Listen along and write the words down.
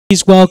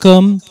Please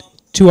welcome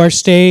to our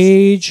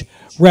stage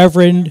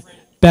Reverend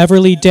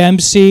Beverly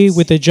Dempsey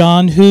with the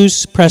John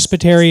Hoos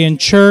Presbyterian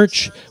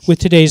Church with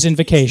today's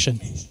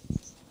invocation.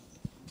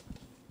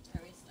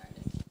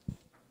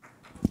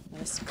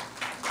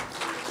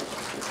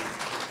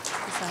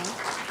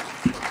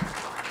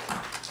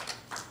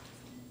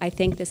 I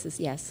think this is,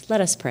 yes. Let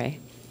us pray.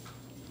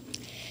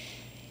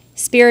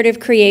 Spirit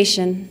of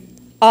creation,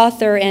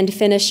 author and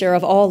finisher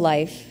of all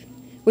life,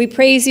 we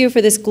praise you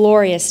for this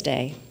glorious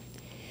day.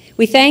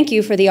 We thank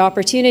you for the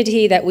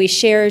opportunity that we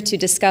share to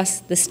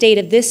discuss the state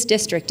of this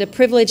district, a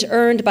privilege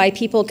earned by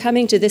people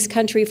coming to this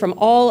country from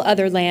all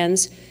other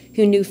lands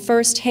who knew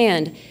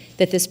firsthand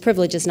that this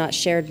privilege is not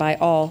shared by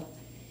all.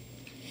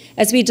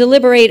 As we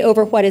deliberate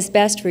over what is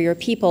best for your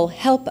people,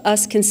 help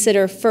us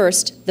consider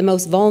first the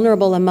most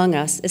vulnerable among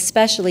us,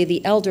 especially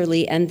the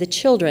elderly and the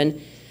children,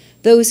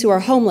 those who are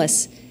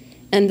homeless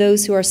and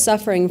those who are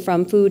suffering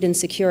from food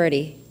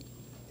insecurity.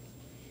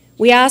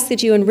 We ask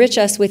that you enrich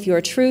us with your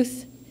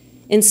truth,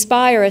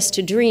 inspire us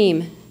to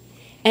dream,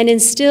 and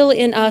instill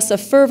in us a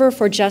fervor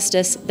for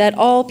justice that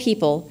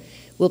for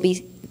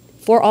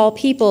all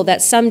people,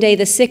 that someday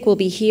the sick will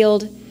be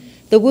healed,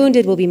 the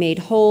wounded will be made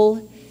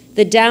whole,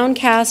 the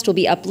downcast will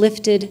be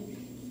uplifted,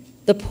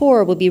 the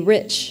poor will be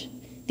rich,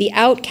 the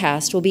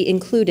outcast will be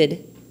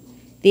included,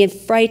 the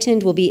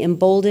frightened will be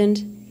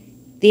emboldened,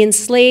 the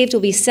enslaved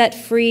will be set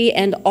free,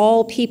 and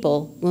all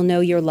people will know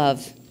your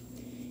love.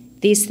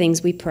 These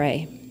things we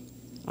pray.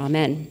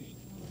 Amen.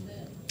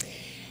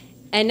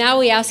 And now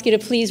we ask you to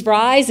please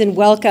rise and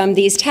welcome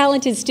these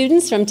talented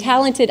students from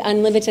Talented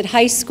Unlimited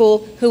High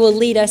School who will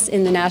lead us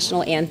in the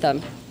national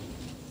anthem.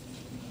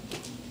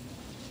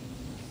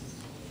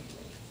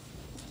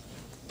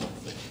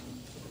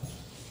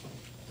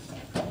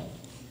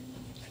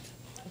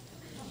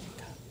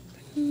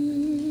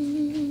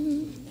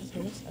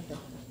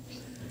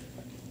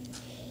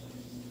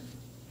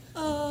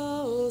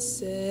 Oh,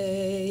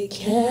 say,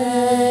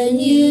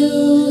 can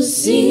you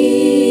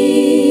see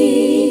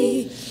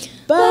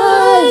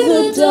by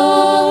the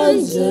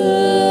dawn's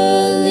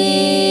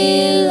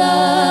early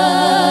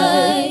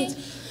light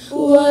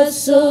what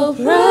so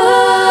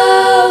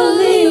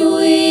proudly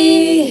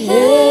we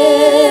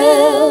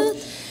hailed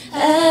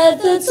at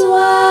the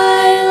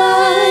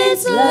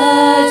twilight's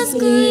last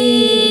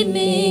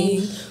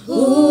gleaming,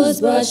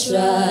 whose broad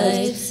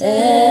stripes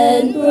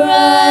and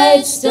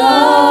bright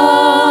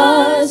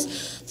stars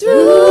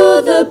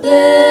through the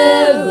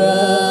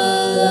perilous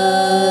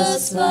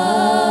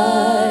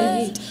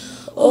fight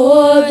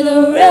o'er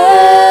the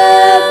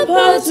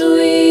ramparts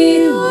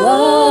we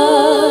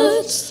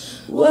watched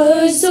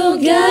were so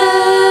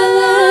gallantly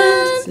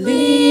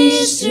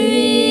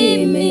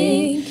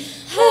streaming, and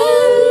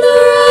the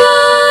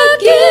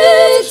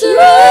rocket's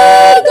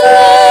red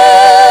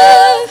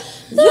glare,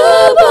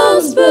 the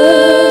bombs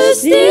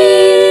bursting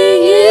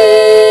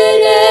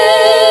in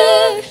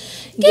air,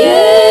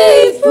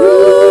 gave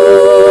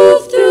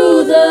proof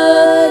through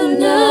the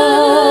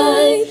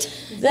night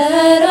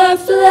that our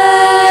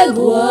flag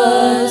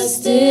was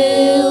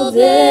still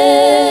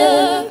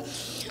there.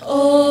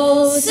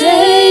 Oh,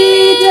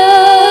 say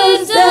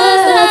does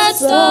that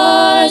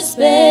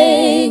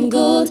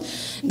star-spangled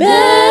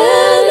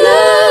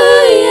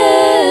banner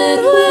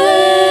yet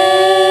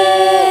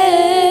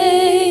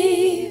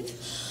wave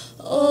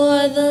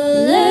o'er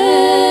the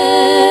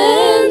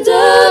land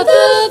of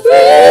the free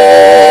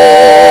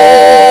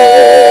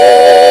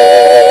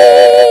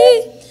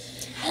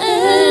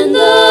and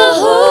the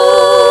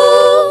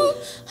home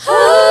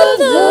of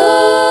the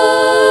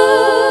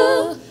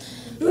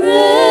brave?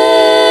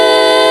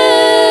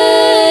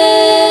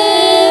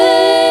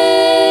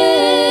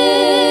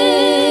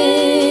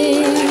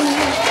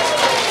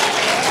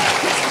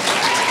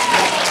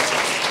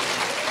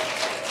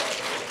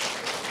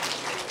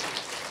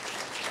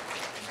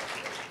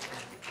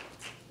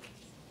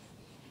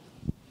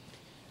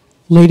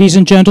 Ladies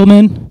and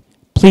gentlemen,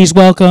 please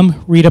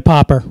welcome Rita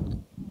Popper.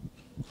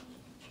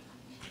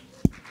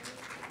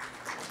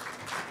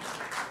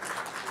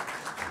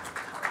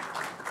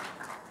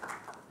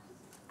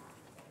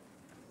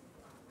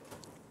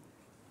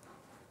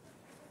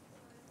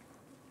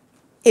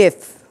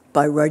 If,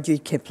 by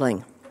Rudyard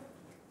Kipling.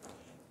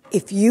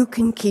 If you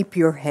can keep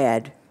your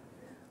head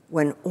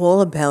when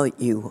all about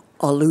you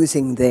are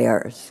losing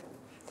theirs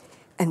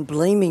and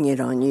blaming it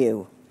on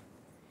you,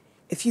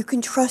 if you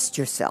can trust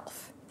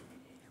yourself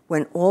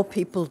when all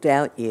people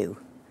doubt you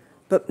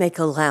but make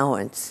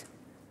allowance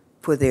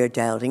for their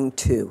doubting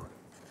too,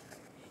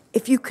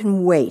 if you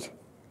can wait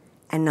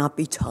and not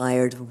be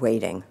tired of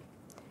waiting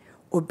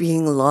or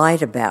being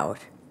lied about,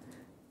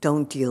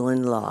 don't deal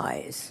in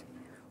lies,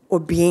 or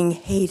being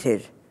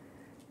hated,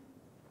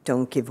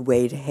 don't give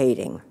way to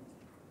hating,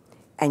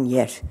 and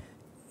yet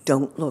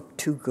don't look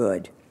too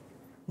good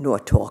nor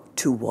talk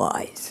too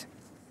wise.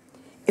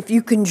 If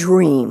you can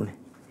dream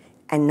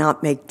and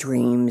not make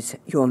dreams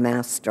your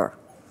master,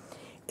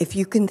 if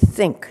you can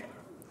think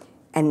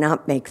and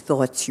not make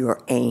thoughts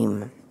your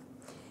aim,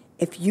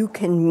 if you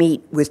can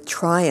meet with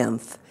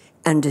triumph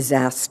and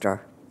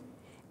disaster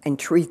and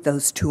treat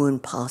those two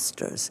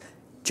impostors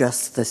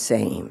just the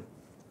same.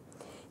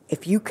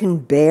 If you can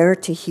bear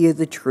to hear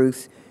the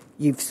truth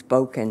you've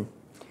spoken,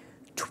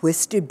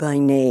 twisted by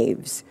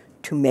knaves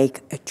to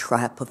make a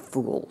trap of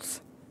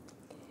fools,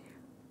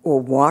 or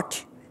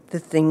watch the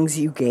things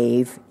you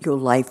gave your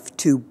life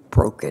to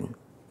broken,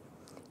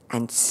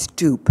 and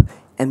stoop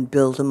and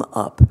build them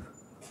up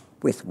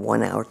with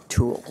worn-out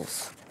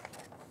tools.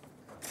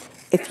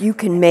 If you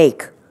can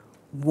make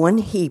one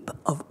heap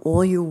of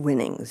all your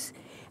winnings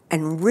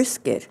and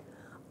risk it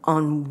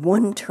on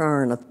one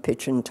turn of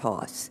pitch and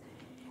toss,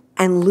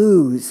 and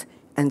lose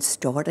and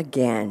start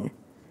again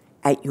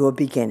at your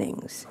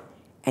beginnings,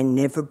 and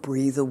never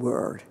breathe a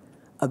word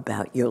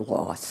about your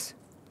loss.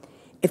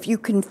 If you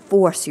can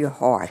force your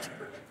heart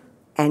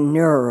and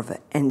nerve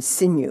and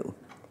sinew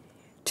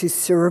to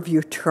serve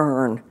your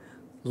turn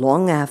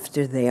long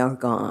after they are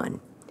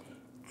gone,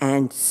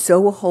 and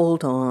so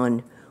hold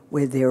on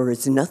where there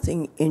is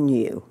nothing in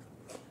you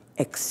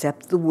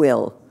except the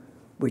will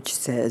which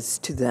says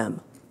to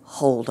them,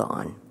 hold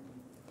on.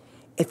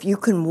 If you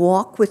can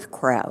walk with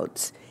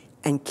crowds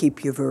and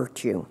keep your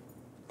virtue,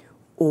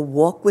 or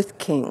walk with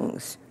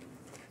kings,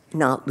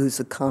 not lose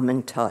a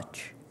common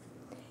touch,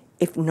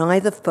 if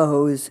neither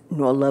foes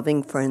nor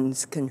loving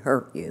friends can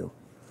hurt you,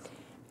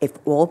 if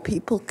all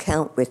people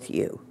count with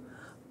you,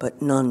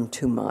 but none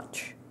too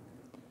much,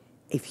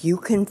 if you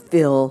can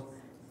fill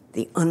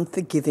the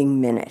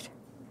unforgiving minute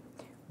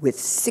with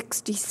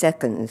 60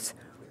 seconds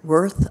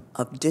worth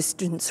of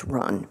distance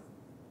run,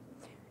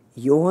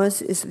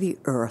 yours is the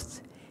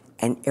earth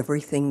and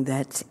everything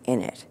that's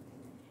in it,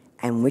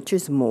 and which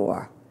is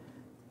more,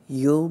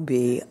 you'll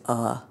be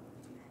a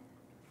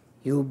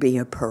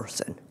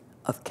person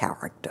of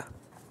character.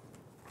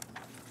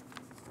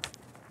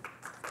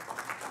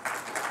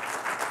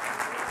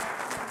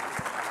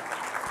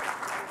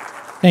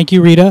 Thank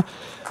you, Rita.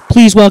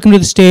 Please welcome to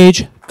the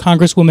stage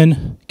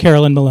Congresswoman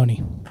Carolyn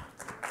Maloney.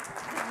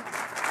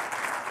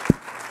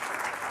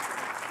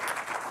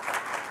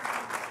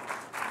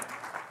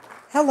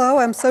 Hello,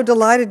 I'm so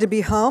delighted to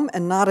be home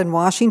and not in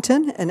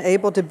Washington and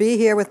able to be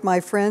here with my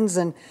friends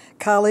and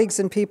colleagues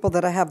and people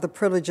that I have the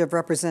privilege of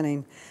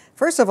representing.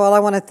 First of all, I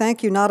want to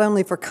thank you not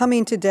only for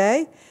coming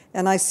today,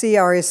 and I see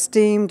our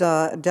esteemed,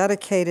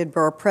 dedicated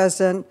Borough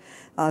President.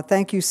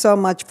 Thank you so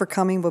much for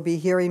coming. We'll be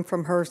hearing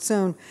from her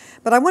soon.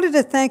 But I wanted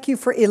to thank you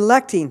for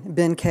electing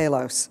Ben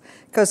Kallos,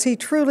 because he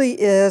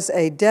truly is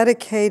a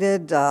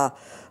dedicated,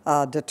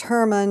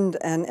 determined,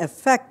 and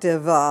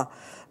effective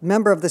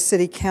member of the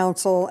City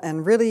Council,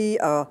 and really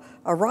a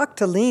rock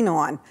to lean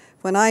on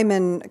when I'm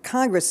in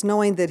Congress,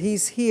 knowing that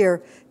he's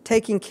here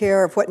taking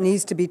care of what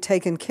needs to be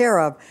taken care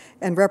of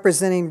and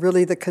representing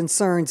really the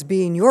concerns,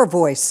 being your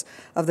voice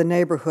of the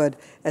neighborhood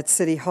at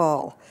City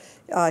Hall.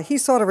 He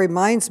sort of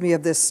reminds me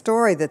of this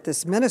story that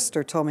this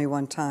minister told me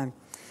one time,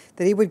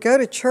 that he would go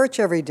to church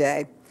every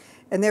day,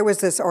 and there was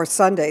this, or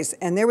Sundays,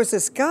 and there was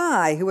this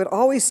guy who would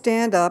always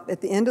stand up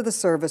at the end of the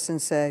service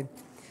and say,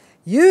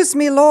 "Use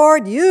me,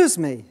 Lord, use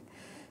me."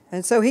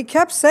 And so he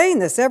kept saying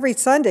this every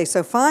Sunday.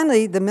 So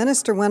finally, the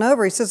minister went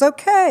over. He says,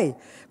 "Okay,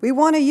 we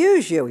want to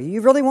use you. You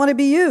really want to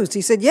be used?"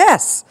 He said,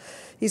 "Yes."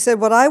 He said,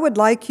 "What I would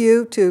like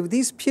you to,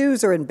 these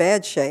pews are in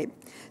bad shape.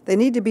 They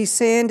need to be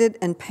sanded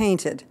and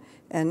painted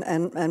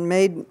and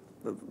made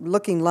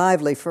looking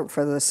lively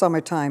for the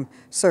summertime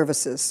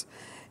services."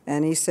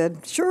 And he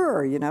said,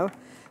 "Sure, you know."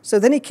 So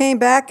then he came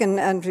back,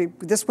 and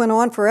this went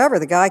on forever.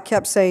 The guy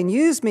kept saying,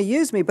 use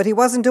me," but he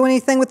wasn't doing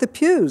anything with the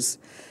pews.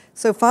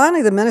 So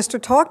finally, the minister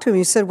talked to him.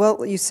 He said,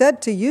 "Well, you said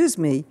to use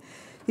me."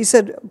 He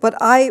said, "But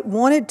I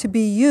wanted to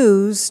be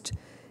used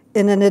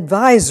in an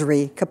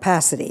advisory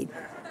capacity."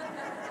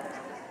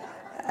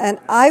 And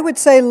I would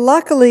say,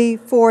 luckily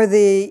for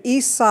the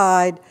East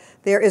Side,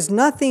 there is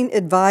nothing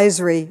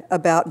advisory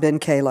about Ben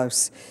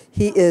Kallos.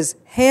 He is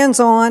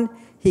hands-on.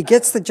 He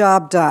gets the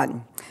job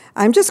done.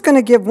 I'm just going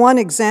to give one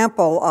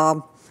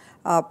example.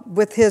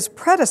 With his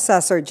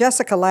predecessor,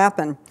 Jessica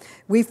Lappin,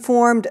 we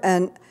formed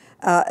an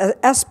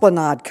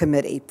Esplanade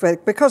Committee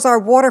because our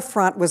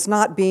waterfront was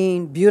not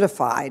being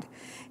beautified.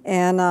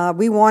 And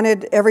we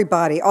wanted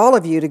everybody, all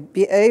of you, to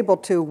be able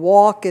to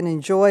walk and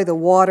enjoy the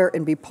water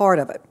and be part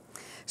of it.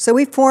 So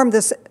we formed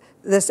this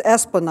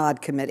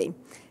Esplanade Committee.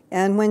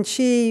 And when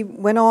she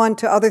went on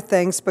to other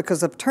things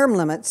because of term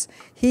limits,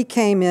 he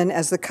came in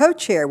as the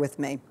co-chair with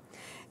me.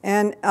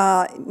 And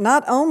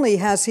not only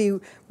has he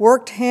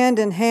worked hand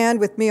in hand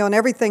with me on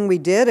everything we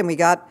did, and we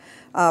got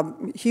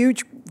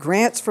huge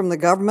grants from the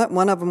government.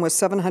 One of them was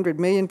 $700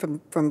 million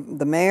from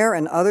the mayor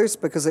and others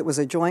because it was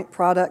a joint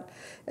product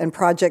and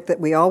project that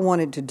we all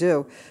wanted to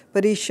do.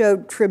 But he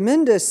showed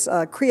tremendous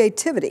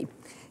creativity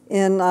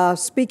in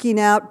speaking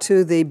out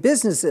to the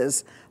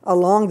businesses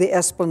along the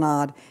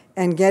Esplanade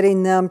and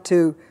getting them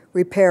to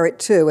repair it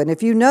too. And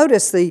if you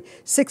notice the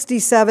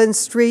 62nd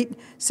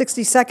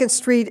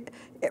Street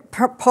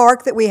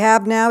park that we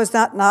have now is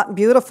not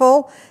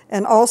beautiful,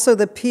 and also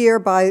the pier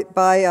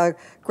by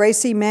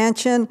Gracie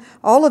Mansion.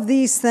 All of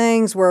these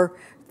things were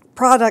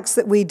products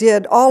that we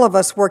did, all of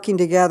us working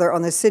together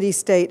on the city,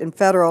 state, and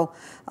federal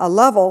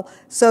level,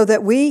 so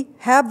that we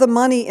have the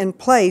money in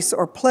place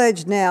or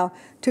pledged now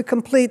to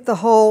complete the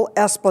whole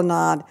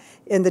esplanade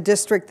in the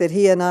district that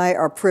he and I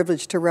are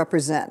privileged to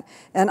represent.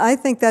 And I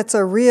think that's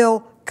a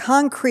real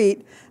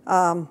concrete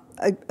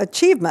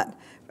achievement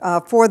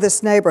for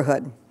this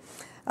neighborhood.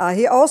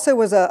 He also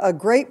was a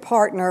great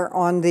partner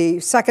on the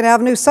 2nd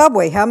Avenue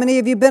subway. How many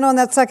of you been on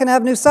that 2nd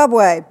Avenue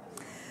subway?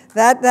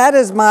 That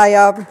is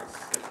my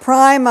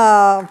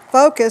prime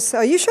focus.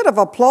 You should have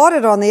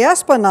applauded on the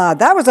esplanade.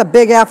 That was a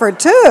big effort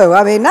too.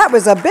 I mean, that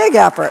was a big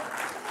effort.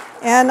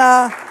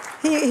 And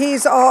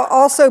he's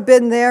also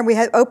been there. We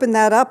had opened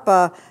that up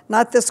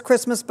not this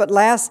Christmas, but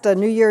last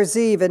New Year's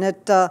Eve, and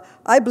it,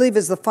 I believe,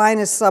 is the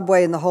finest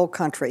subway in the whole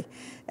country.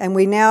 And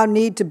we now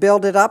need to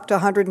build it up to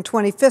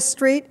 125th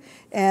Street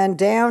and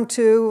down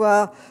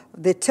to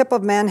the tip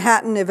of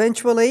Manhattan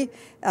eventually.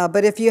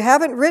 But if you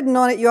haven't ridden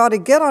on it, you ought to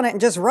get on it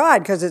and just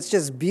ride, because it's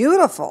just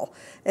beautiful.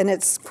 And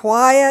it's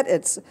quiet,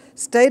 it's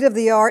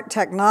state-of-the-art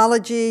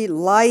technology,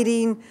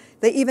 lighting.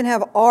 They even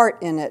have art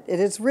in it. It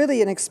is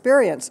really an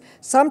experience.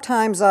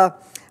 Sometimes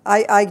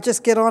I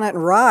just get on it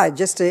and ride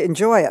just to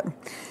enjoy it.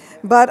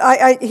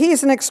 But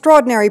he's an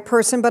extraordinary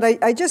person, but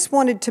I just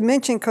wanted to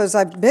mention, because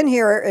I've been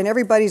here and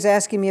everybody's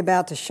asking me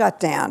about the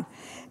shutdown.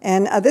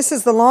 And this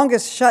is the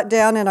longest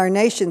shutdown in our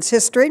nation's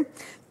history,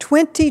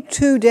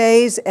 22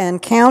 days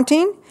and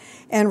counting.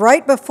 And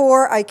right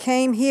before I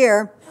came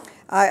here,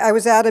 I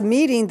was at a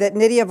meeting that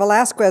Nydia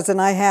Velasquez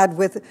and I had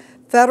with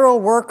federal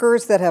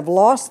workers that have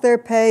lost their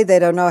pay. They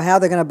don't know how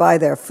they're going to buy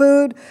their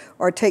food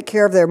or take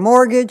care of their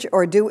mortgage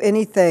or do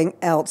anything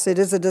else. It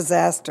is a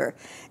disaster.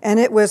 And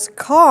it was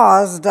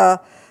caused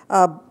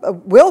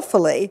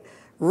willfully,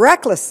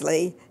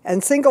 recklessly,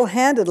 and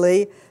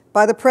single-handedly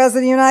by the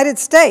President of the United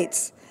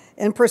States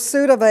in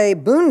pursuit of a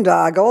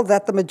boondoggle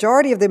that the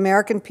majority of the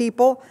American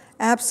people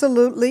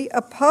absolutely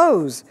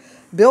oppose.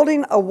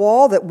 Building a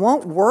wall that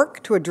won't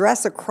work to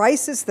address a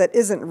crisis that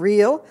isn't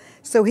real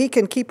so he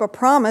can keep a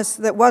promise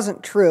that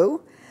wasn't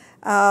true.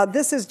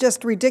 This is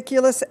just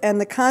ridiculous, and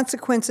the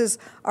consequences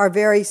are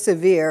very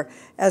severe,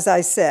 as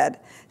I said.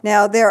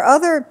 Now,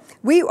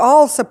 we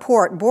all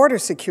support border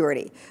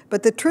security,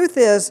 but the truth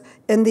is,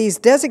 in these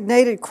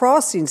designated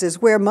crossings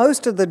is where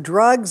most of the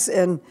drugs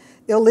and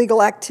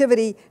illegal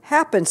activity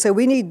happens. So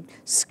we need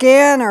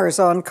scanners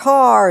on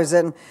cars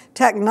and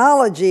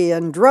technology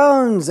and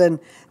drones, and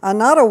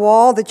not a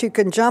wall that you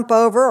can jump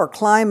over or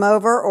climb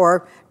over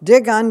or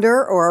dig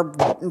under or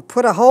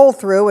put a hole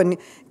through and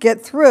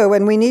get through.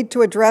 And we need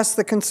to address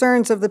the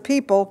concerns of the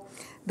people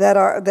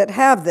that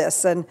have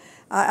this. And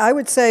I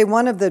would say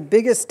one of the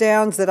biggest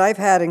downs that I've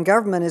had in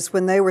government is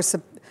when they were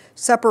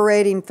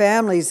separating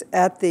families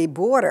at the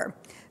border.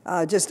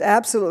 Just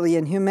absolutely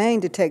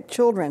inhumane to take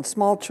children,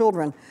 small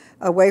children,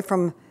 away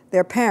from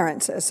their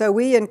parents. So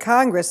we in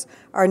Congress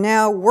are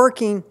now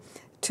working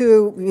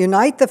to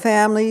unite the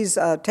families,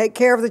 take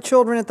care of the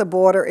children at the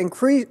border,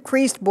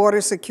 increase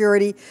border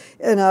security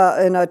in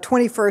a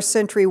 21st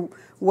century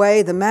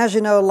way. The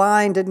Maginot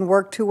Line didn't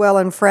work too well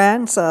in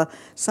France.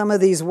 Some of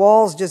these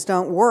walls just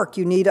don't work.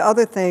 You need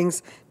other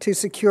things to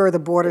secure the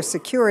border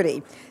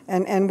security.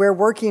 And we're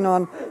working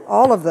on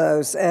all of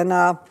those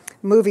and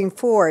moving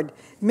forward.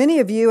 Many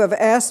of you have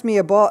asked me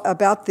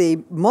about the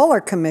Mueller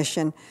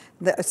Commission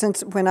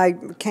since when I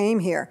came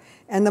here.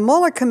 And the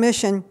Mueller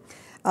Commission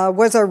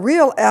was a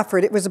real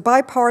effort. It was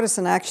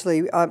bipartisan,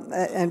 actually,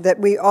 and that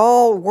we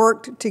all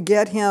worked to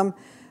get him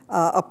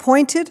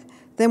appointed.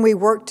 Then we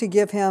worked to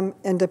give him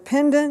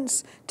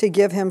independence, to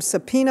give him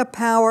subpoena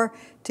power,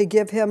 to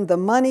give him the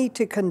money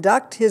to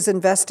conduct his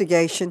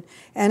investigation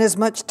and as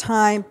much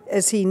time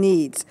as he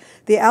needs.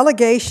 The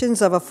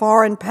allegations of a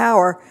foreign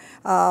power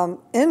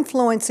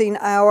influencing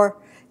our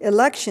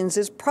elections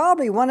is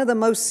probably one of the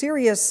most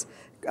serious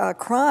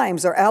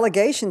crimes or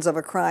allegations of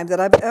a crime that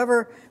I've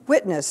ever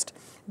witnessed.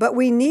 But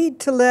we need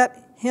to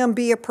let him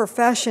be a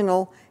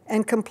professional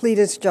and complete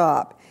his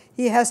job.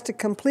 He has to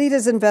complete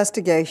his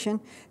investigation.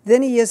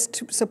 Then he is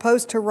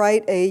supposed to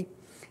write a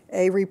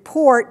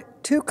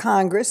report to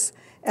Congress.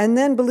 And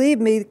then, believe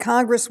me,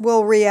 Congress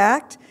will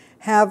react,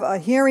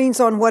 have hearings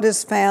on what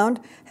is found,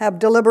 have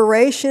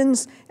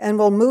deliberations, and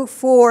will move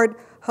forward,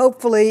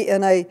 hopefully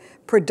in a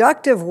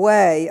productive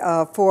way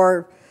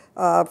for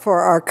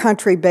our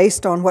country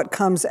based on what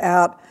comes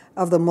out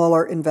of the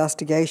Mueller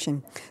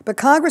investigation. But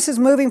Congress is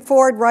moving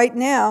forward right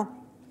now,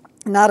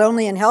 not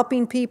only in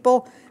helping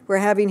people. We're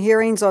having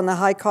hearings on the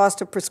high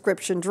cost of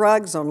prescription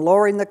drugs, on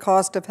lowering the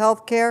cost of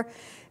health care,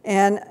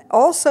 and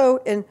also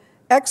in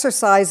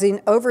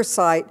exercising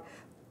oversight,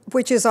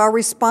 which is our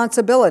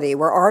responsibility.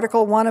 We're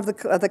Article 1 of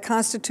the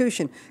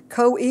Constitution,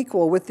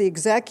 co-equal with the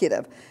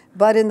executive.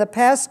 But in the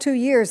past 2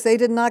 years, they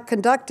did not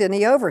conduct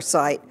any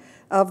oversight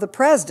of the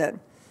president.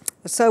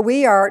 So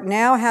we are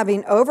now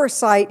having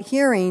oversight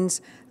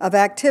hearings of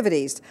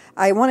activities.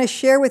 I want to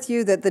share with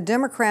you that the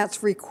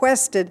Democrats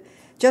requested,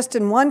 just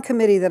in one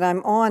committee that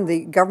I'm on,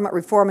 the Government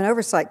Reform and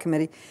Oversight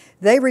Committee,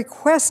 they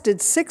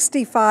requested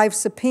 65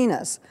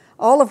 subpoenas,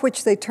 all of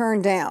which they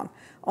turned down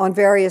on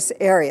various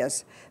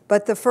areas.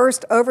 but the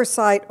first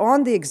oversight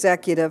on the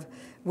executive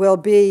will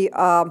be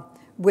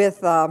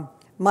with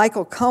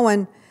Michael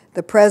Cohen,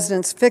 the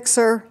president's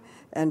fixer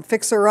and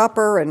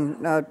fixer-upper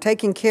and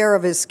taking care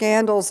of his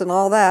scandals and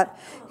all that.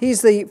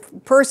 He's the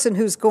person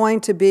who's going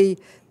to be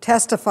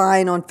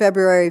testifying on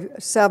February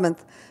 7th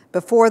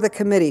before the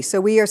committee. So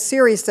we are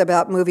serious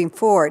about moving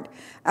forward.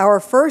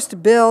 Our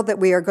first bill that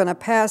we are going to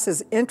pass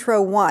is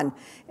Intro 1,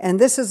 and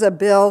this is a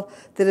bill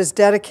that is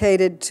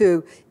dedicated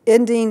to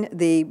ending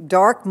the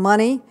dark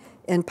money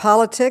in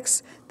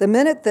politics. The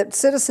minute that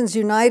Citizens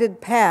United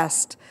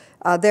passed,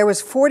 there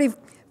was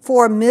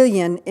 $44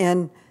 million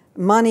in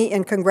money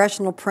in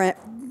congressional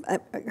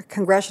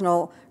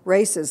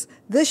races.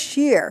 This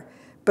year,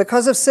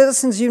 because of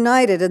Citizens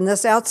United and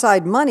this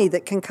outside money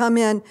that can come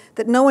in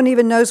that no one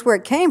even knows where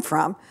it came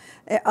from,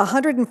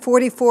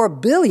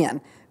 $144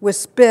 billion was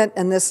spent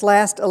in this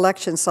last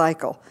election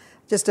cycle.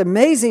 Just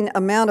amazing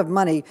amount of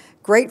money.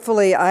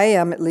 Gratefully, I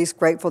am at least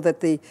grateful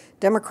that the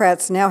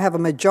Democrats now have a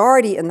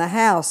majority in the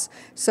House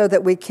so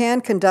that we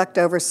can conduct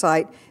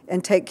oversight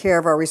and take care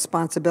of our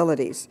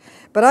responsibilities.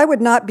 But I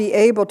would not be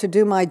able to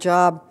do my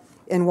job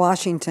in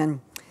Washington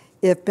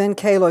if Ben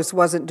Kallos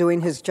wasn't doing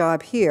his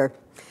job here,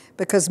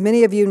 because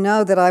many of you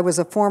know that I was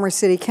a former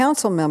city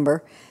council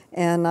member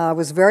and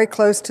was very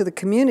close to the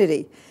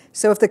community.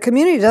 So if the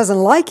community doesn't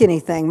like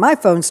anything, my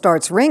phone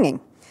starts ringing.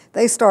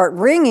 They start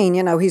ringing,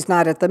 you know, he's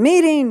not at the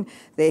meeting,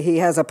 he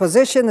has a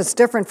position that's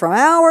different from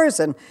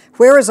ours, and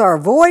where is our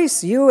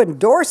voice? You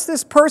endorse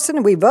this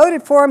person, we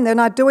voted for him, they're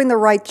not doing the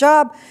right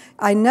job.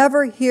 I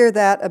never hear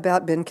that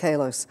about Ben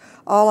Kallos.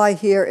 All I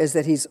hear is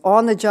that he's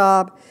on the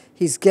job,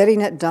 he's getting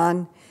it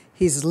done,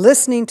 he's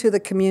listening to the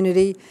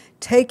community,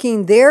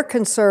 taking their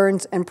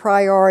concerns and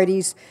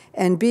priorities,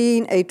 and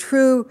being a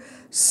true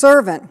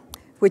servant,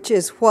 which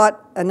is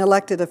what an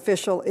elected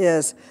official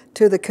is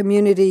to the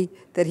community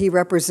that he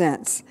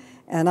represents.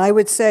 And I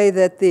would say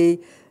that the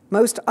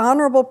most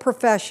honorable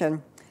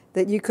profession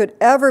that you could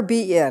ever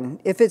be in,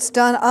 if it's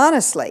done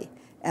honestly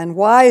and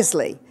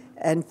wisely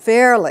and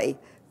fairly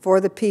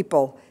for the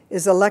people,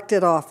 is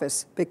elected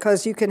office,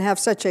 because you can have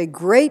such a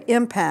great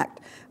impact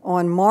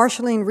on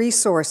marshaling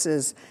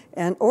resources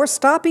and or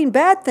stopping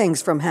bad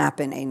things from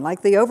happening,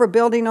 like the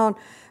overbuilding on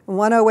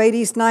 108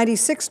 East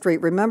 96th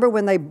Street. Remember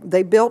when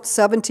they built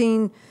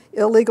 17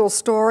 illegal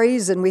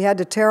stories and we had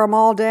to tear them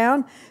all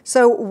down?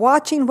 So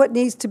watching what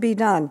needs to be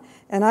done.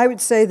 And I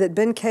would say that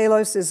Ben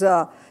Kallos is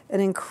an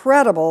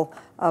incredible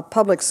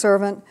public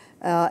servant,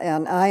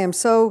 and I am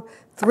so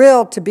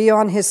thrilled to be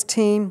on his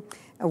team,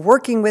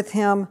 working with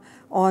him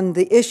on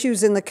the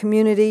issues in the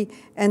community,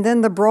 and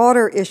then the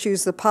broader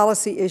issues, the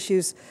policy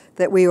issues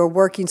that we are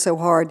working so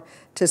hard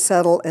to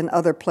settle in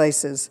other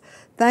places.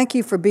 Thank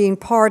you for being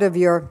part of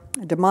your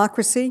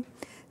democracy.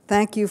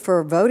 Thank you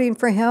for voting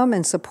for him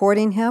and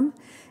supporting him.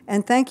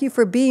 And thank you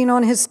for being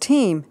on his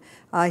team,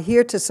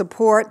 here to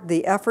support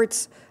the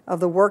efforts of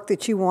the work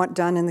that you want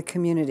done in the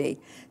community.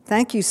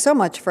 Thank you so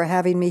much for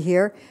having me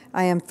here.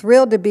 I am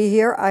thrilled to be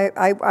here.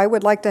 I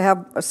would like to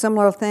have a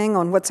similar thing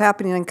on what's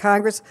happening in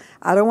Congress.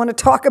 I don't want to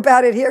talk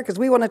about it here because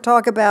we want to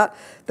talk about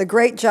the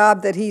great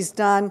job that he's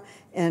done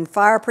in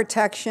fire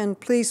protection,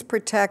 police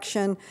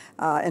protection,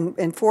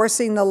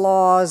 enforcing the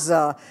laws,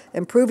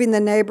 improving the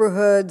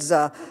neighborhoods,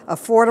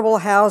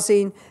 affordable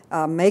housing,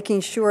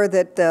 making sure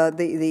that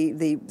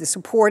the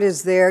support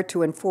is there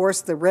to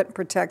enforce the rent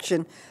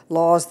protection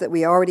laws that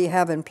we already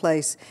have in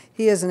place.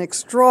 He is an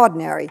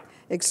extraordinary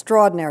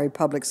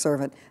public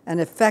servant, an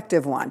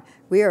effective one.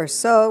 We are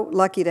so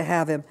lucky to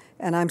have him,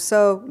 and I'm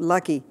so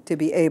lucky to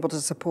be able to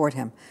support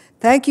him.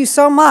 Thank you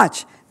so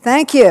much.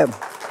 Thank you.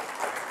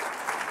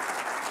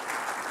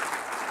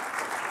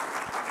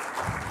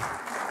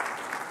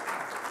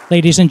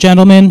 Ladies and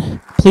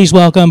gentlemen, please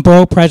welcome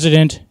Borough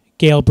President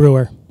Gail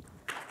Brewer.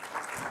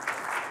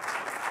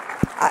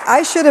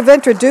 I should have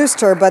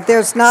introduced her, but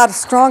there's not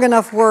strong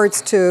enough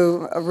words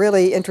to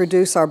really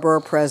introduce our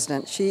borough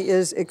president. She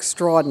is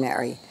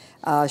extraordinary.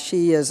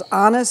 She is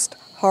honest,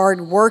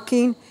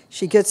 hardworking.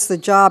 She gets the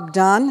job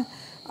done.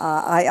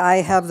 I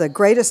have the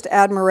greatest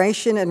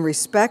admiration and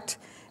respect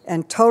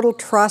and total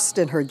trust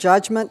in her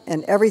judgment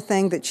and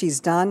everything that she's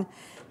done.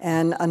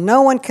 And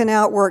no one can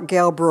outwork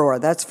Gail Brewer,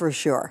 that's for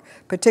sure,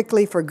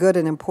 particularly for good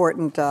and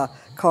important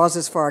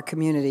causes for our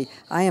community.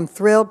 I am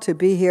thrilled to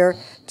be here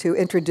to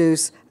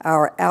introduce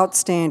our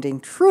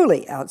outstanding,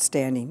 truly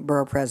outstanding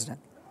borough president.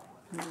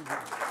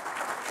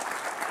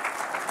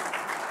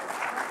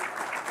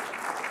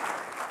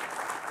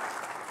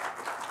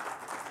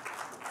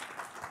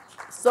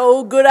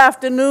 So good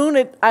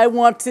afternoon. I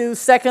want to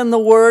second the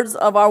words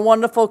of our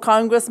wonderful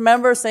Congress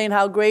member saying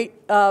how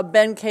great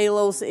Ben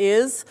Kallos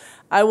is.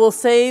 I will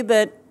say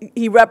that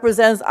he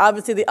represents,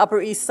 obviously, the Upper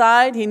East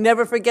Side. He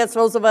never forgets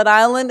Roosevelt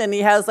Island, and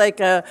he has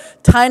like a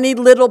tiny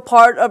little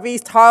part of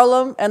East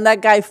Harlem, and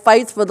that guy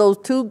fights for those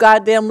 2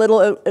 goddamn little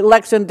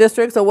election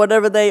districts or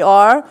whatever they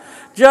are,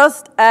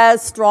 just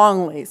as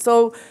strongly.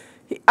 So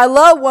I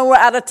love when we're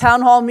at a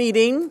town hall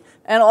meeting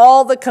and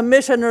all the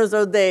commissioners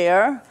are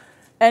there,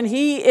 And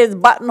he is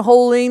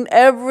buttonholing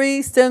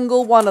every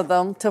single one of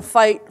them to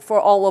fight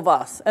for all of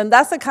us. And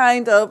that's the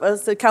kind of,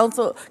 as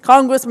the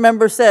Congress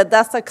member said,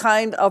 that's the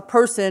kind of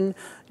person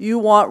you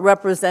want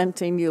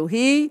representing you.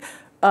 He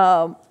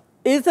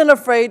isn't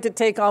afraid to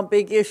take on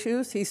big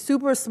issues. He's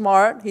super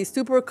smart. He's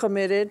super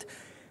committed.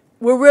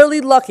 We're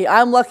really lucky.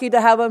 I'm lucky to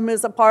have him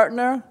as a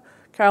partner.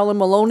 Carolyn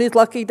Maloney's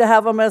lucky to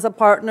have him as a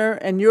partner,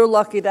 and you're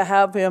lucky to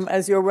have him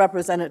as your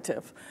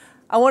representative.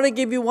 I want to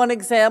give you one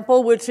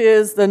example, which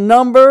is the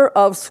number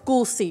of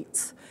school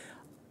seats.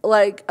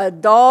 Like a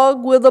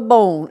dog with a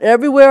bone.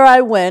 Everywhere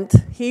I went,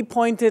 he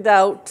pointed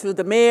out to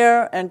the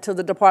mayor and to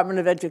the Department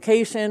of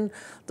Education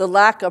the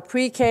lack of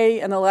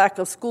pre-K and the lack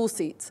of school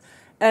seats.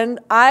 And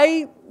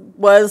I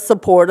was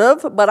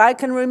supportive, but I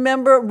can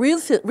remember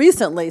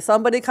recently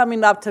somebody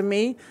coming up to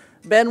me,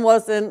 Ben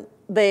wasn't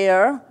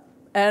there,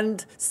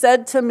 and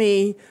said to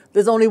me,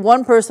 there's only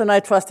one person I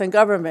trust in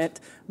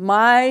government.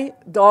 My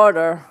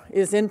daughter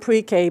is in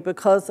pre-K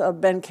because of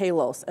Ben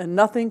Kallos, and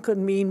nothing could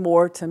mean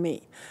more to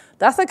me.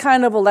 That's the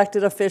kind of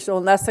elected official,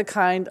 and that's the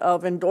kind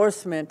of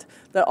endorsement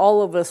that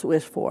all of us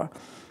wish for.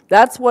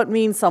 That's what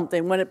means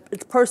something, when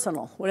it's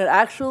personal, when it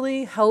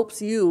actually helps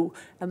you,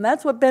 and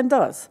that's what Ben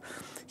does.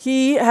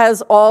 He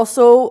has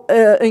also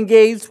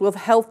engaged with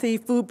healthy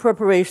food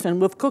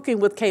preparation, with cooking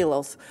with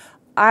Kallos.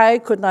 I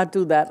could not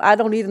do that. I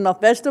don't eat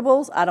enough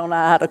vegetables. I don't know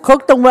how to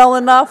cook them well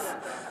enough.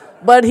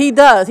 But he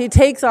does. He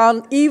takes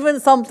on even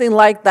something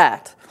like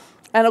that.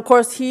 And of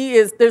course,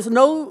 there's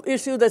no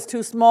issue that's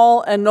too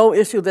small and no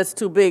issue that's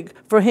too big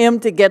for him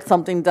to get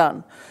something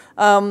done.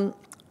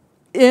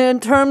 In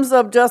terms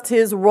of just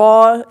his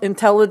raw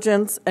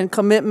intelligence and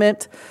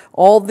commitment,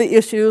 all the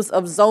issues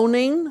of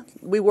zoning,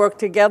 we work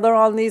together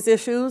on these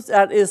issues.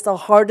 That is the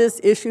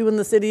hardest issue in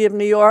the city of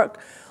New York.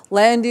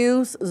 Land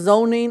use,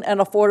 zoning, and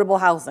affordable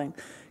housing.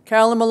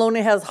 Carolyn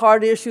Maloney has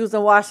hard issues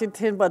in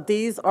Washington, but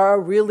these are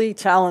really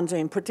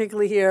challenging,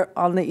 particularly here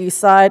on the east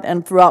side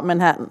and throughout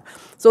Manhattan.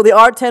 So the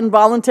R10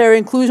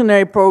 voluntary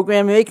inclusionary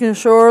program, making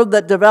sure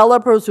that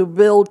developers who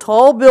build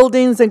tall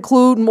buildings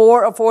include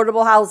more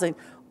affordable housing.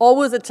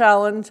 Always a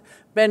challenge.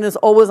 Ben is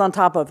always on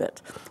top of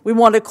it. We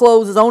want to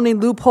close zoning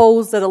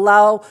loopholes that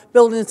allow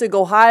buildings to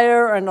go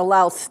higher and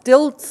allow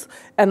stilts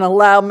and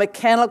allow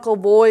mechanical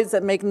voids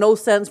that make no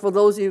sense for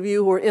those of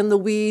you who are in the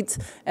weeds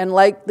and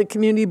like the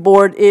community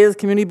board is,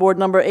 community board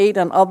number 8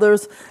 and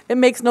others. It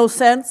makes no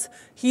sense.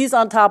 He's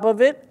on top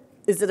of it.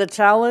 Is it a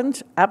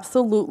challenge?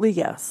 Absolutely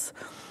yes.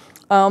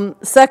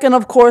 Second,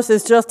 of course,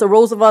 is just the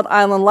Roosevelt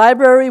Island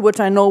Library, which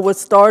I know was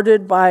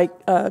started by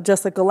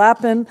Jessica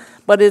Lappin,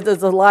 but it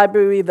is a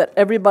library that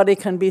everybody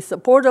can be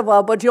supportive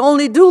of. But you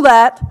only do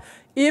that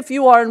if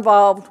you are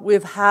involved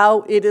with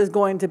how it is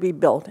going to be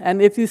built.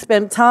 And if you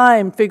spend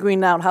time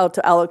figuring out how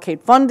to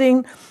allocate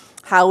funding,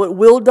 how it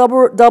will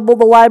double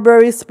the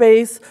library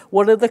space,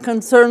 what are the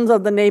concerns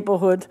of the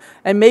neighborhood,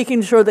 and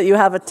making sure that you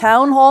have a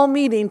town hall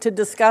meeting to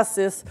discuss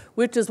this,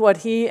 which is what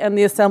he and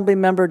the assembly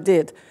member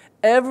did.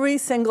 Every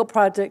single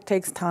project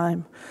takes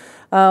time.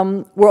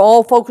 We're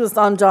all focused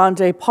on John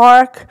Jay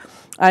Park.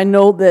 I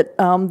know that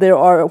there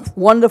are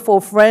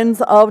wonderful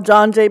friends of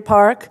John Jay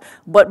Park,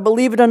 but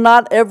believe it or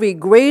not, every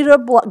grade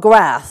of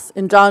grass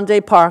in John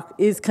Jay Park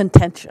is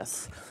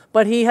contentious.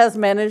 But he has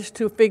managed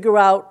to figure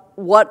out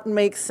what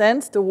makes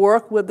sense to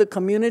work with the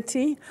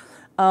community,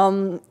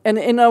 and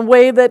in a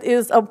way that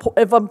is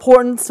of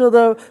importance to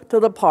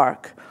the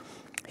park.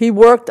 He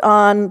worked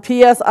on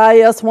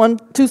PSIS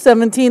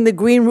 217, the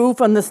green roof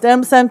and the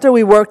STEM Center.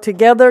 We worked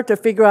together to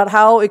figure out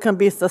how it can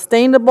be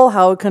sustainable,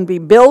 how it can be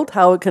built,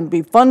 how it can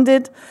be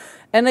funded.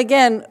 And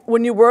again,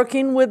 when you're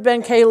working with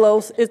Ben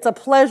Kallos, it's a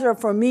pleasure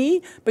for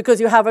me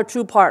because you have a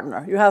true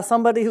partner. You have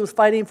somebody who's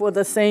fighting for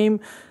the same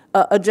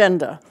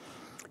agenda.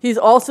 He's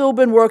also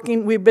been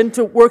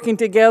working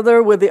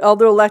together with the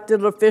other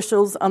elected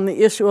officials on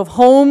the issue of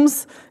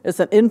homes. It's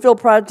an infill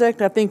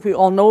project. I think we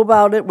all know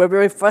about it. We're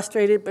very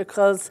frustrated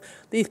because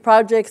these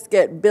projects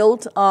get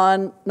built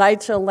on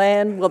NYCHA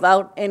land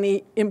without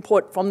any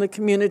input from the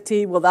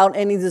community, without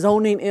any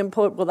zoning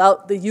input,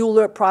 without the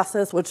ULURP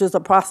process, which is a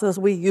process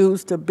we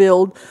use to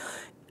build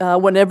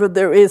whenever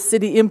there is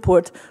city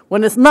input,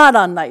 when it's not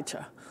on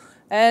NYCHA.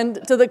 And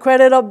to the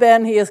credit of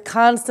Ben, he is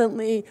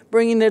constantly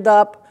bringing it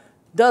up,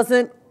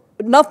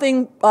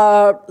 nothing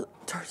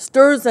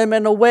stirs him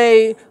in a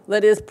way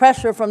that is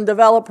pressure from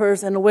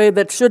developers in a way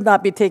that should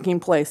not be taking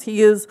place.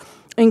 He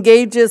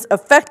engages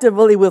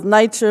effectively with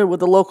NYCHA, with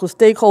the local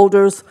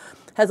stakeholders,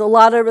 has a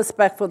lot of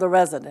respect for the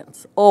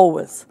residents,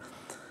 always.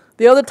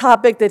 The other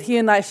topic that he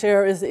and I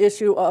share is the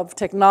issue of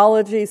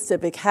technology,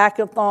 civic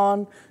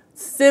hackathon,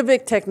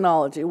 civic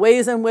technology,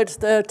 ways in which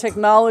the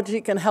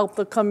technology can help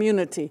the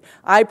community.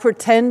 I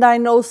pretend I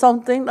know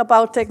something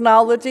about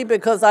technology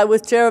because I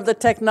was chair of the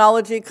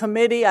technology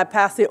committee. I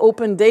passed the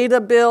open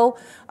data bill.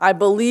 I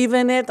believe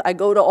in it. I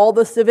go to all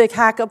the civic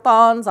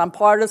hackathons. I'm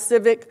part of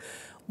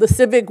the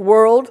civic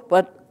world,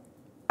 but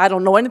I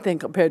don't know anything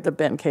compared to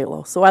Ben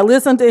Kallos. So I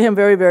listen to him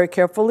very, very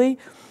carefully,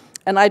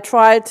 and I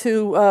try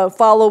to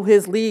follow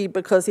his lead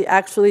because he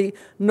actually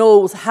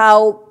knows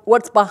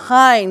what's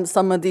behind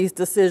some of these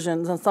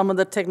decisions and some of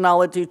the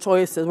technology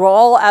choices. We're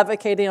all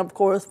advocating, of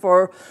course,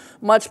 for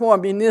much more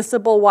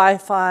municipal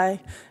Wi-Fi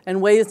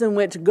and ways in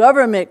which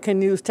government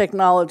can use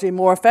technology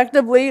more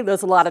effectively.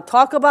 There's a lot of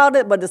talk about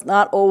it, but it's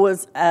not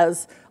always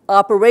as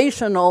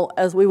operational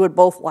as we would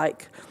both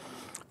like.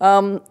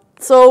 And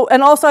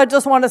also I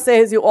just want to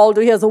say, as you all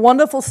do, he has a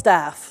wonderful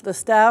staff. The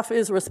staff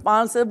is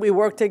responsive. We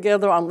work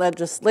together on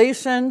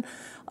legislation,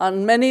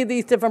 on many of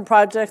these different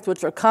projects,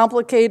 which are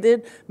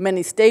complicated,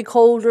 many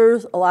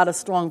stakeholders, a lot of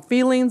strong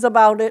feelings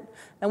about it,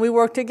 and we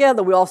work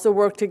together. We also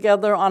work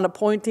together on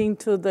appointing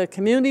to the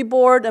community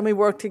board, and we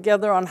work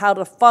together on how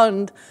to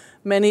fund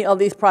many of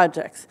these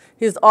projects.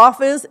 His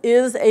office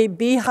is a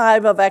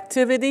beehive of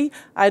activity.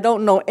 I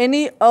don't know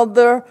any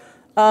other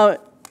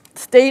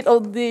state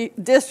of the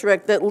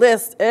district that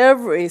lists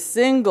every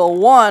single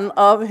one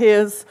of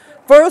his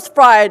First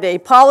Friday,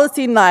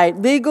 policy night,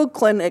 legal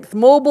clinics,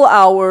 mobile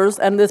hours,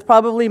 and there's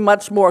probably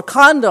much more.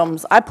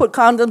 Condoms. I put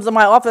condoms in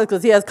my office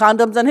because he has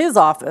condoms in his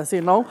office, you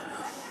know.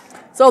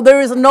 So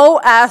there is no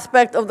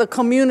aspect of the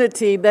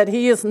community that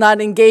he is not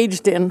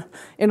engaged in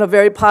a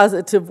very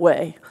positive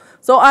way.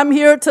 So I'm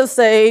here to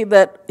say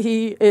that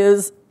he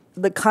is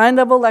the kind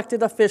of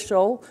elected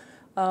official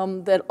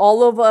that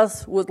all of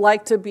us would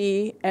like to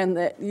be, and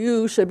that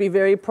you should be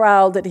very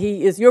proud that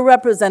he is your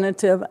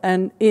representative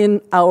and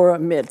in our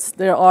midst.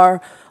 There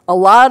are a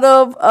lot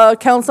of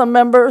council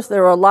members,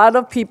 there are a lot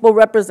of people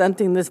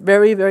representing this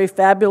very, very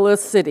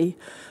fabulous city,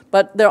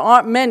 but there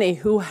aren't many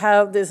who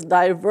have this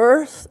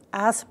diverse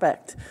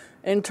aspect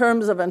in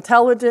terms of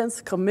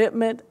intelligence,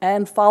 commitment,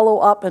 and follow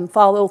up and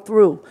follow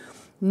through.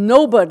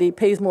 Nobody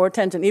pays more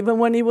attention. Even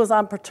when he was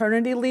on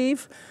paternity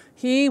leave,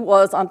 he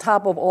was on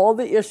top of all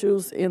the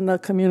issues in the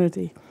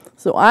community.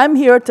 So I'm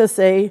here to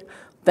say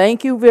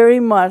thank you very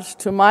much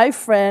to my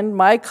friend,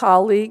 my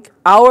colleague,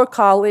 our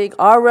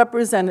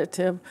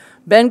representative,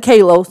 Ben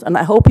Kallos, and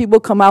I hope he will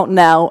come out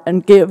now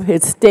and give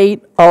his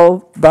state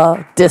of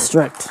the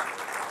district. That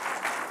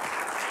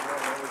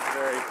was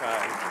very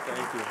kind.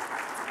 Thank you.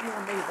 You're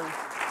amazing.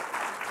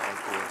 Thank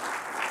you.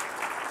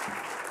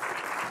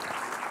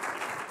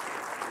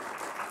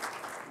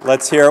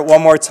 Let's hear it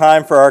one more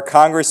time for our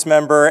Congress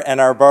member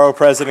and our Borough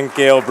President,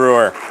 Gail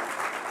Brewer.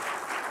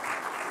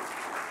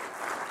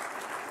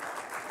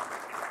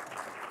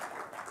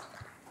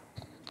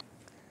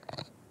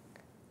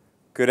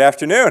 Good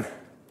afternoon.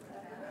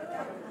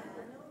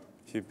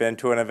 If you've been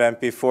to an event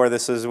before,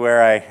 this is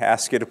where I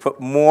ask you to put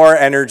more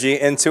energy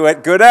into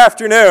it. Good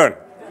afternoon.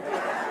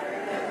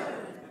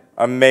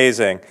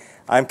 Amazing.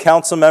 I'm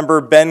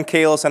Councilmember Ben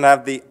Kallos, and I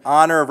have the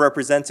honor of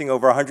representing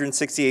over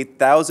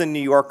 168,000 New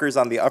Yorkers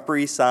on the Upper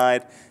East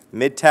Side,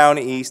 Midtown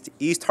East,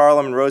 East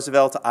Harlem, and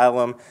Roosevelt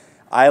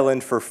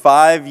Island for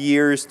 5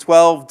 years,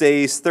 12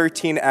 days,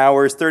 13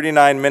 hours,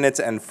 39 minutes,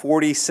 and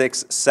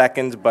 46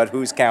 seconds, but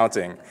who's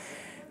counting?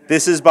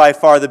 This is by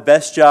far the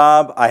best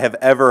job I have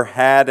ever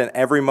had, and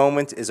every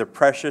moment is a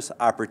precious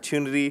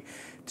opportunity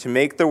to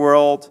make the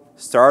world,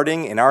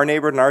 starting in our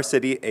neighborhood and our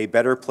city, a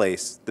better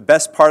place. The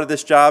best part of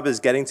this job is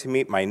getting to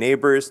meet my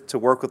neighbors, to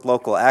work with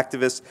local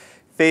activists,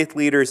 faith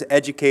leaders,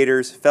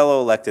 educators, fellow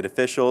elected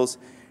officials,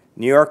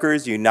 New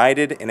Yorkers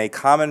united in a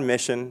common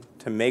mission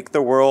to make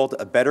the world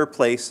a better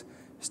place,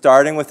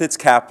 starting with its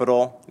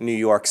capital, New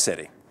York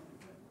City.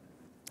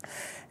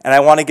 And I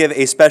want to give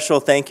a special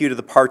thank you to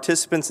the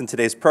participants in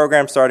today's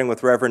program, starting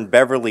with Reverend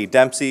Beverly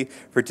Dempsey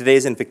for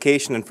today's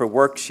invocation and for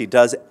work she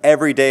does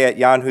every day at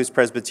Jan Hus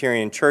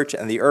Presbyterian Church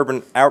and the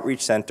Urban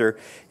Outreach Center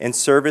in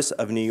service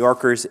of New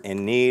Yorkers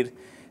in need.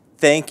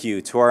 Thank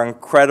you to our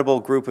incredible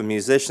group of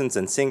musicians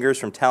and singers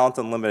from Talent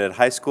Unlimited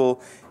High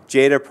School,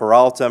 Jada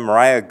Peralta,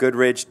 Mariah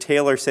Goodridge,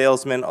 Taylor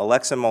Salesman,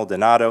 Alexa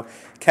Maldonado,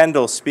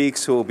 Kendall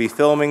Speaks, who will be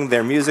filming,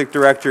 their music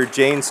director,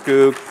 Jane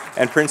Skoog,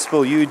 and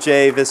Principal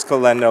UJ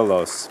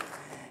Viscolenolos.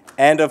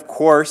 And of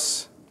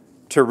course,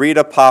 to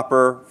Rita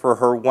Popper for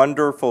her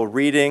wonderful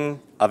reading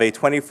of a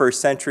 21st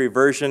century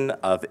version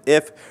of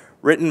If,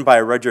 written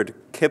by Rudyard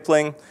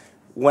Kipling.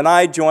 When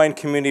I joined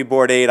Community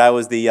Board 8, I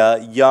was the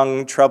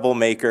young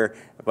troublemaker,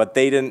 but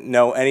they didn't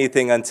know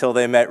anything until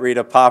they met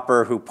Rita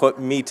Popper, who put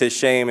me to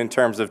shame in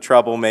terms of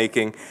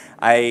troublemaking.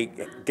 I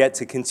get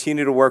to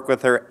continue to work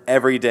with her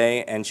every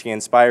day, and she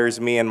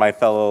inspires me and my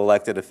fellow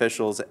elected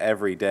officials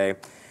every day.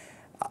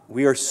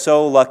 We are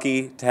so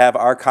lucky to have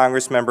our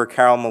Congressmember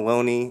Carol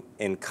Maloney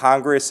in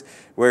Congress,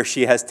 where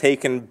she has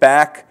taken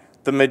back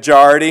the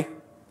majority.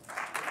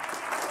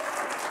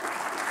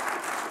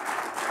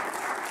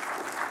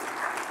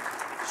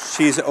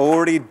 She's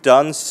already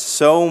done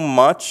so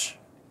much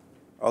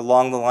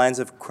along the lines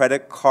of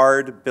credit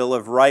card, Bill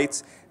of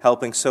Rights,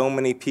 helping so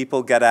many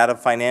people get out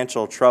of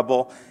financial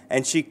trouble.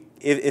 And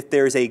if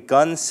there's a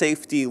gun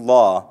safety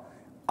law,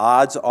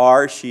 odds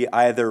are she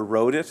either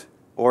wrote it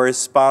or is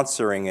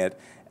sponsoring it.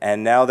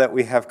 And now that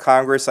we have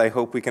Congress, I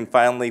hope we can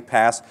finally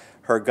pass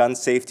her gun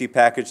safety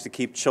package to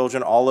keep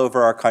children all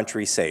over our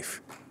country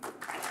safe.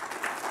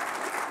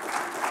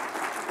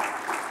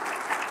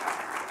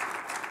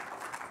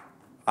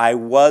 I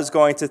was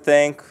going to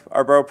thank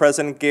our Borough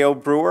President, Gail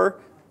Brewer,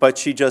 but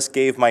she just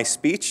gave my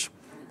speech.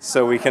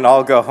 so we can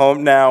all go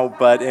home now.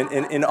 But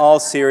in all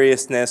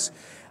seriousness,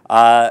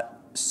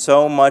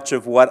 so much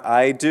of what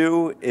I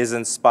do is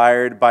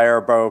inspired by our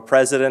borough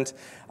president.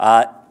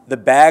 The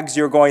bags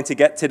you're going to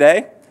get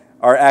today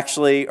are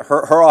actually,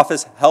 her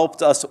office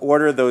helped us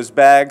order those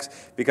bags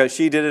because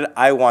she did it,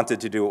 I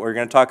wanted to do it. We're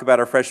going to talk about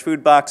our fresh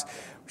food box.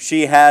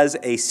 She has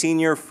a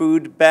senior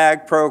food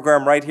bag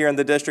program right here in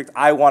the district.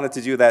 I wanted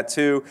to do that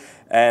too,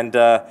 and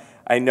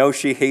I know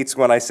she hates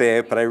when I say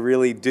it, but I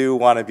really do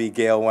want to be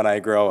Gail when I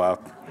grow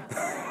up.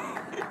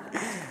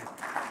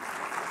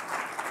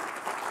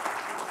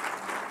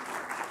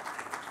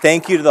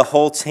 Thank you to the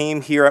whole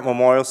team here at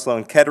Memorial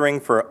Sloan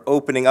Kettering for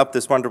opening up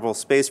this wonderful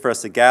space for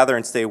us to gather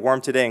and stay warm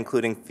today,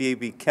 including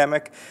Phoebe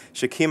Kemick,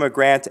 Shakima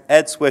Grant,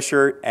 Ed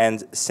Swisher,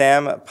 and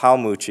Sam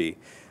Palmucci.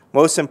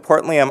 Most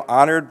importantly, I'm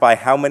honored by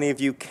how many of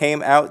you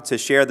came out to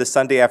share the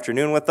Sunday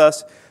afternoon with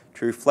us,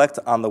 to reflect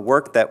on the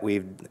work that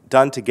we've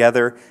done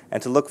together,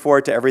 and to look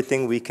forward to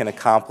everything we can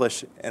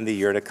accomplish in the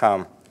year to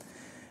come.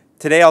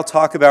 Today, I'll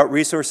talk about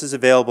resources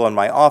available in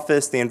my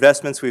office, the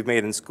investments we've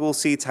made in school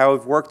seats, how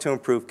we've worked to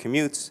improve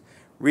commutes,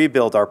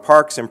 rebuild our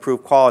parks,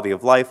 improve quality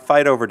of life,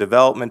 fight over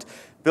development,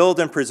 build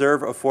and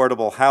preserve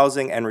affordable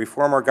housing, and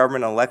reform our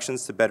government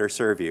elections to better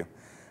serve you.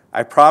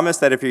 I promise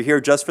that if you're here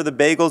just for the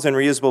bagels and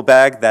reusable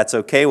bag, that's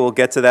okay. We'll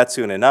get to that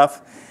soon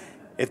enough.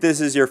 If this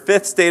is your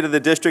 5th state of the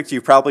district,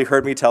 you've probably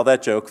heard me tell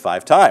that joke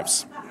 5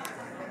 times.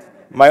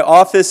 My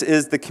office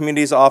is the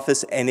community's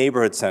office and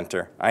neighborhood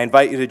center. I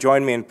invite you to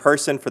join me in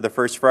person for the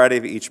first Friday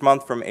of each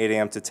month from 8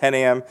 a.m. to 10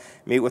 a.m.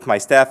 Meet with my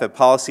staff at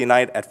Policy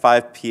Night at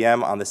 5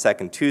 p.m. on the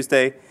second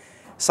Tuesday.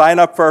 Sign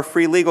up for our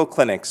free legal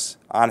clinics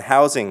on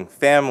housing,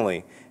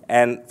 family,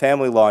 and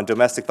family law and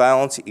domestic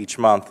violence each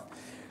month.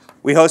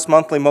 We host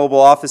monthly mobile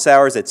office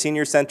hours at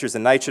senior centers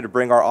and NYCHA to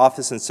bring our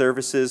office and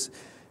services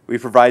we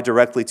provide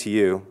directly to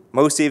you.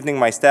 Most evening,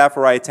 my staff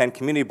or I attend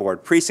community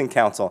board, precinct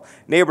council,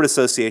 neighborhood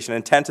association,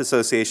 and tent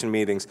association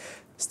meetings.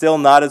 Still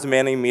not as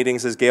many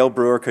meetings as Gail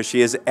Brewer because she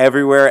is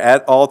everywhere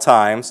at all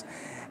times.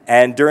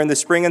 And during the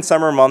spring and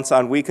summer months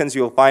on weekends,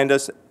 you'll find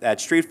us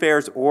at street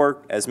fairs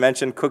or, as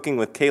mentioned, cooking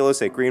with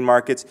Kallos at green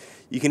markets.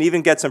 You can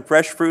even get some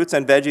fresh fruits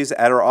and veggies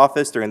at our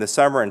office during the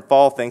summer and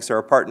fall thanks to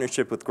our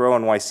partnership with Grow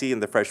NYC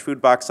and the Fresh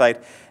Food Box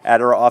site at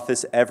our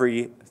office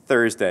every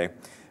Thursday.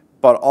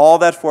 But all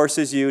that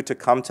forces you to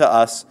come to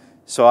us,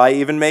 so I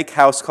even make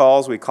house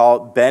calls. We call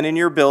it Ben in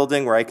Your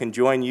Building, where I can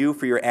join you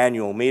for your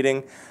annual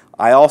meeting.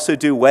 I also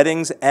do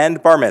weddings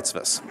and bar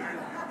mitzvahs.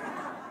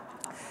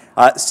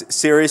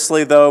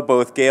 Seriously, though,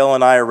 both Gail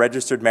and I are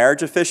registered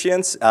marriage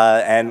officiants,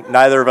 and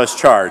neither of us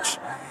charge.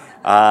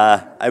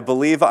 I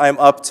believe I'm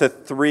up to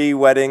 3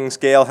 weddings.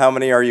 Gail, how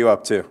many are you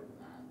up to?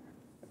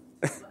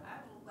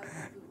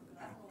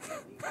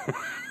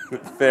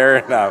 Fair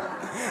enough.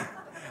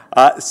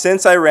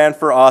 Since I ran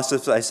for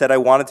office, I said I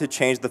wanted to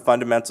change the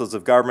fundamentals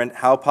of government,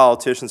 how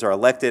politicians are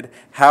elected,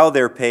 how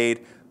they're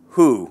paid,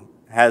 who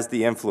has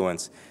the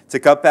influence,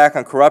 to cut back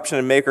on corruption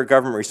and make our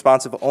government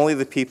responsive only to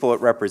the people it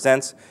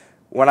represents.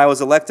 When I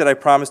was elected, I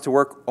promised to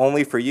work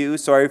only for you,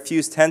 so I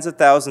refused tens of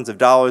thousands of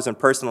dollars in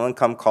personal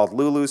income called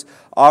Lulus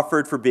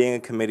offered for being a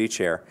committee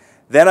chair.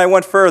 Then I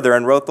went further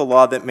and wrote the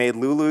law that made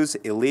Lulus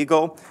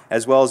illegal,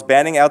 as well as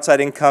banning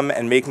outside income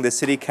and making the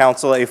city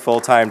council a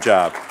full-time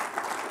job.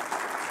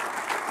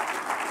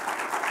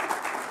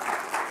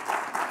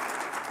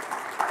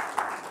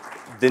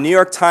 The New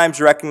York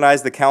Times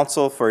recognized the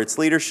council for its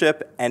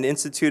leadership and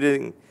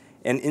instituting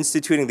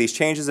these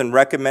changes and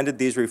recommended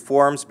these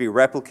reforms be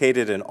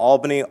replicated in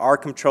Albany. Our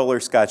comptroller,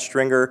 Scott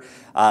Stringer,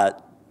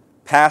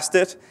 passed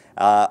it.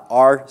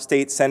 Our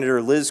state senator,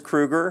 Liz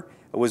Kruger,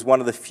 was one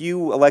of the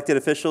few elected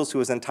officials who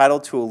was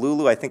entitled to a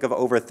Lulu, I think of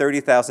over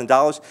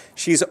 $30,000.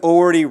 She's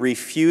already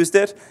refused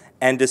it,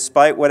 and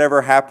despite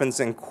whatever happens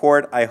in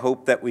court, I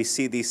hope that we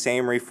see these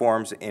same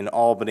reforms in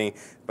Albany,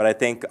 but I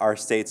thank our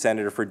state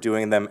senator for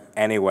doing them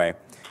anyway.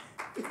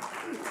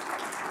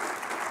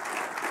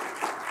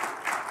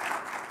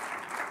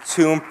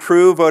 To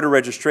improve voter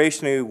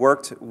registration, we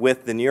worked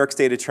with the New York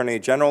State Attorney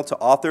General to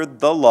author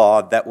the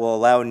law that will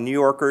allow New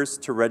Yorkers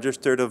to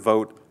register to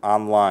vote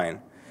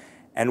online.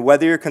 And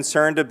whether you're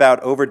concerned about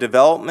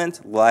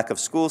overdevelopment, lack of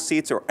school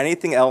seats, or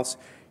anything else,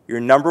 your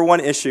 #1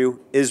 issue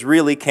is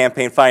really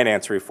campaign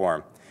finance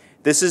reform.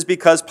 This is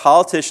because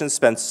politicians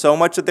spend so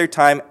much of their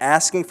time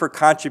asking for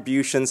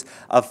contributions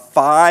of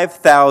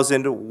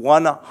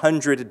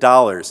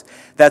 $5,100.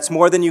 That's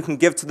more than you can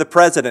give to the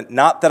president,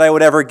 not that I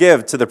would ever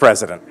give to the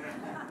president.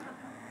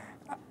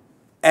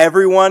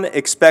 Everyone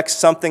expects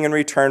something in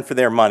return for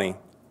their money.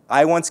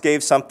 I once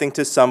gave something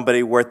to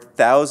somebody worth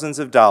thousands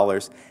of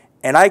dollars,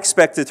 and I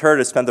expected her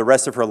to spend the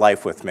rest of her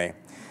life with me.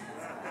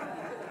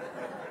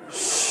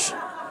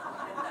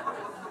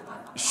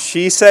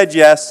 She said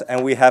yes,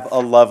 and we have a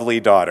lovely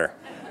daughter.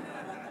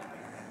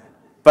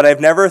 But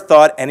I've never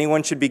thought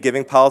anyone should be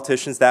giving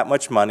politicians that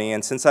much money,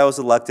 and since I was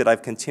elected,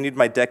 I've continued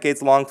my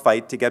decades-long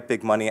fight to get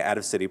big money out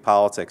of city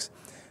politics.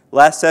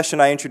 Last session,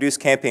 I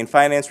introduced campaign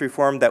finance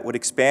reform that would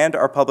expand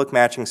our public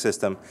matching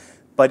system.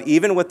 But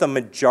even with the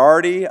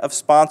majority of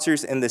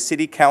sponsors in the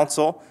city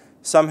council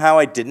Somehow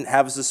I didn't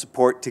have the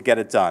support to get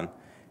it done.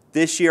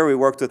 This year, we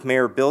worked with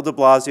Mayor Bill de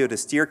Blasio to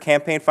steer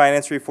campaign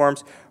finance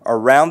reforms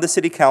around the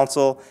City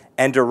Council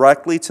and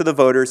directly to the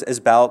voters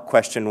as ballot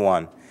question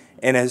 1.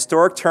 In a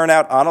historic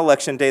turnout on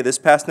Election Day this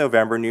past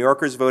November, New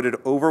Yorkers voted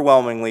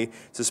overwhelmingly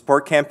to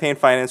support campaign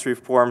finance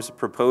reforms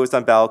proposed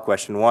on ballot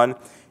question 1.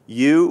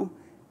 You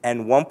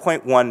and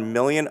 1.1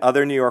 million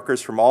other New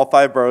Yorkers from all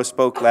 5 boroughs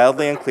spoke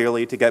loudly and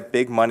clearly to get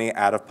big money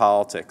out of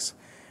politics.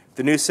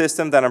 The new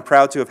system that I'm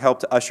proud to have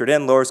helped usher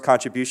in lowers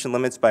contribution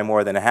limits by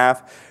more than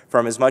half,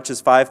 from as much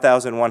as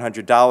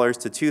 $5,100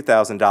 to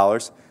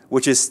 $2,000,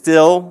 which is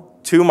still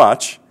too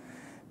much.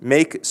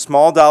 Make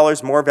small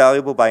dollars more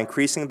valuable by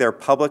increasing their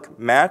public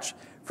match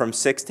from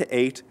 6 to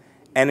 8,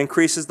 and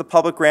increases the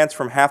public grants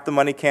from half the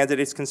money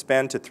candidates can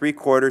spend to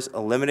 3/4,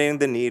 eliminating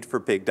the need for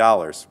big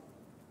dollars.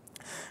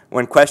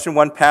 When question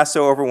 1 passed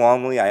so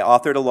overwhelmingly, I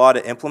authored a law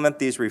to implement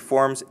these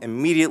reforms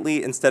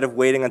immediately instead of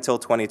waiting until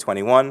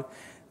 2021.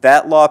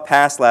 That law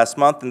passed last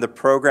month, and the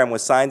program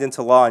was signed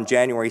into law on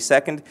January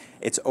 2nd.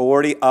 It's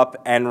already up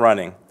and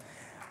running.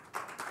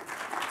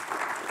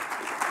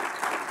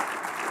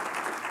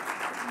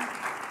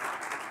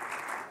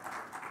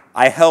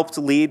 I helped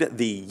lead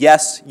the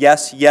Yes,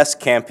 Yes, Yes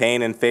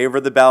campaign in favor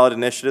of the ballot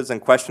initiatives, and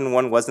question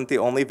 1 wasn't the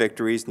only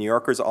victories. New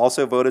Yorkers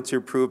also voted to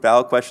approve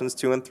ballot questions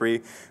 2 and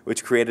 3,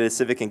 which created a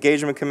civic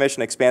engagement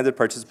commission, expanded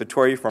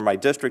participatory for my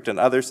district and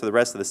others to the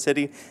rest of the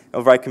city,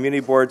 and provide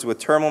community boards with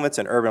term limits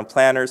and urban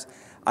planners.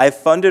 I've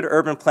funded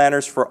urban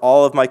planners for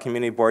all of my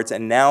community boards,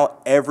 and now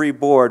every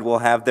board will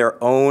have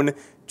their own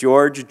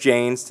George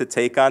Janes to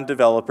take on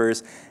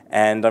developers,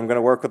 and I'm going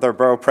to work with our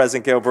Borough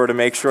President, Gail Brewer, to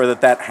make sure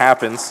that that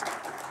happens.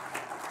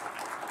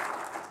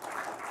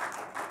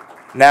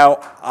 Now,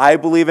 I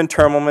believe in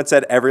term limits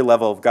at every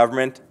level of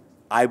government.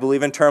 I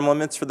believe in term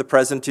limits for the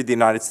President of the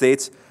United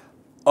States.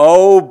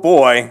 Oh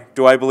boy,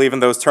 do I believe in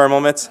those term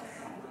limits.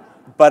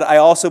 But I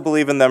also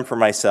believe in them for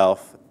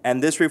myself.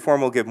 And this reform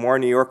will give more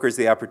New Yorkers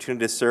the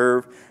opportunity to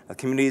serve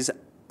communities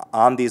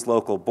on these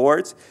local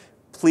boards.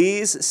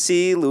 Please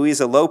see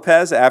Luisa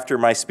Lopez after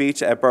my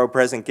speech at Borough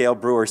President Gail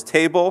Brewer's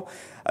table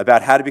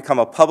about how to become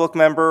a public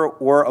member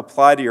or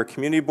apply to your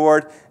community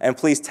board. And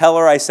please tell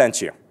her I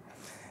sent you.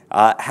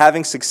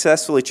 Having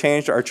successfully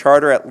changed our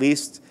charter at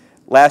least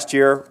last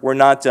year, we're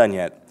not done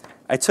yet.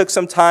 I took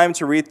some time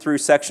to read through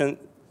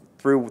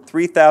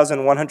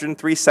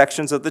 3,103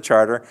 sections of the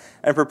charter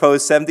and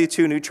proposed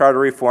 72 new charter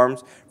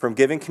reforms, from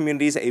giving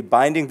communities a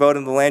binding vote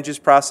in the land use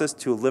process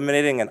to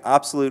eliminating an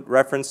obsolete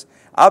reference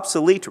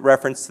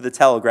to the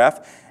telegraph.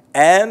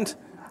 And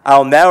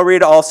I'll now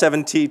read all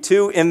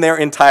 72 in their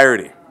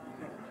entirety.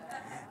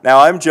 Now,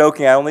 I'm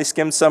joking. I only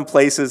skimmed some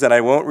places, and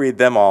I won't read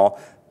them all.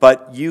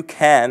 But you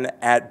can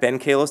at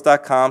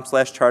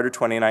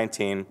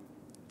benkallos.com/charter2019.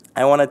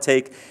 I want to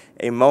take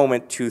a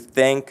moment to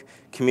thank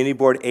Community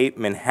Board 8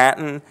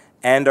 Manhattan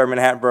and our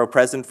Manhattan Borough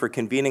President for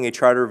convening a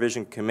charter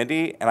revision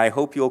committee, and I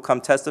hope you'll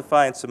come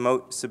testify and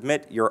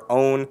submit your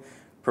own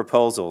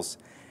proposals.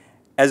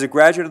 As a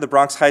graduate of the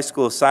Bronx High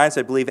School of Science,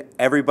 I believe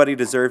everybody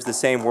deserves the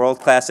same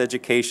world-class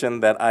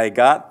education that I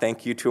got.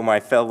 Thank you to my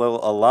fellow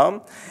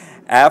alum.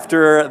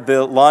 After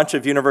the launch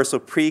of Universal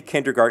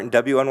Pre-Kindergarten,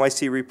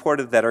 WNYC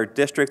reported that our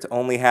district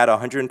only had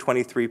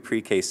 123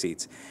 pre-K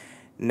seats,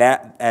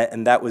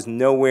 and that was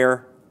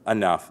nowhere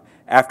enough.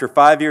 After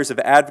 5 years of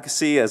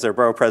advocacy, as our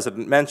borough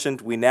president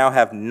mentioned, we now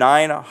have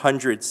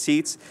 900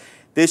 seats.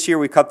 This year,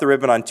 we cut the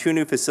ribbon on 2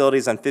 new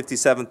facilities on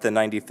 57th and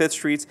 95th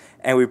Streets,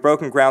 and we've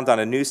broken ground on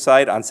a new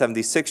site on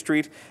 76th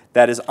Street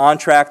that is on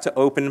track to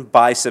open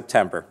by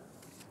September.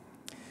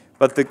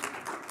 But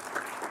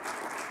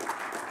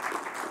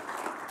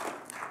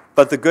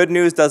the good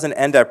news doesn't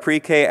end at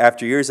pre-K.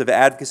 After years of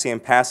advocacy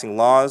and passing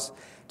laws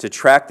to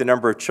track the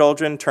number of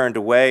children turned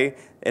away,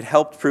 it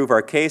helped prove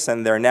our case,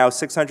 and there are now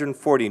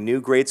 640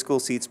 new grade school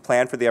seats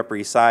planned for the Upper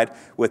East Side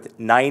with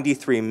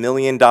 $93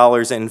 million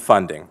in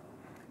funding.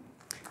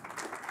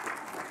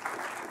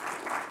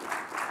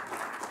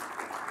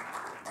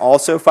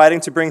 Also fighting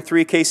to bring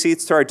 3K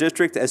seats to our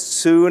district as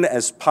soon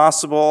as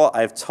possible.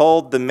 I've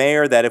told the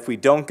mayor that if we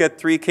don't get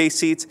 3K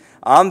seats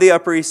on the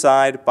Upper East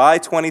Side by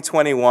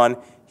 2021,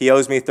 he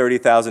owes me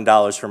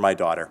 $30,000 for my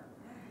daughter.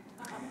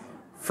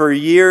 For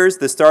years,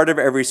 the start of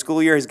every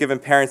school year has given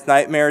parents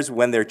nightmares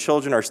when their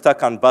children are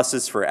stuck on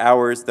buses for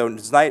hours.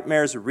 Those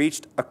nightmares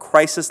reached a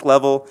crisis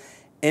level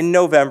in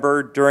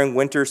November during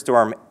Winter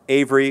Storm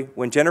Avery,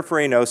 when Jennifer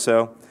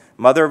Reynoso,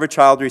 mother of a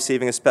child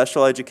receiving a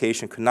special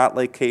education, could not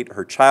locate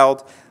her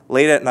child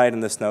late at night in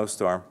the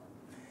snowstorm.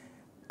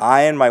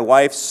 I and my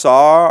wife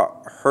saw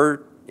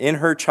in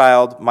her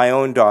child my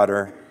own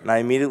daughter, and I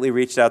immediately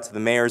reached out to the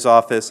mayor's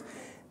office,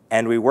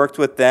 and we worked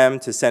with them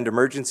to send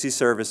emergency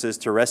services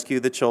to rescue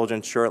the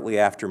children shortly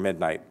after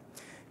midnight.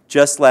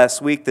 Just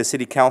last week, the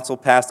City Council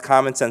passed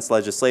common sense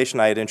legislation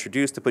I had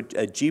introduced to put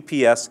a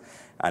GPS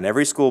on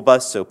every school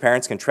bus so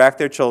parents can track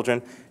their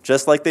children,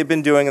 just like they've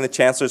been doing in the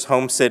Chancellor's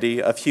home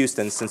city of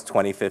Houston since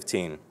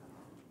 2015.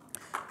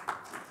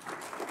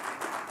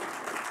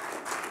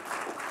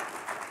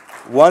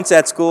 Once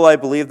at school, I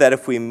believe that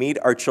if we meet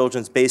our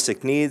children's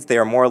basic needs, they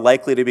are more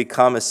likely to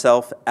become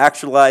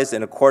self-actualized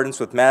in accordance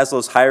with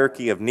Maslow's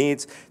hierarchy of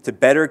needs to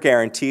better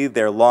guarantee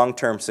their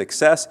long-term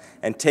success.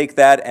 And take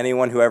that,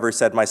 anyone who ever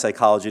said my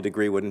psychology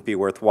degree wouldn't be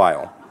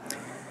worthwhile.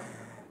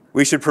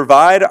 We should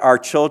provide our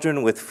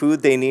children with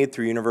food they need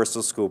through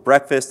universal school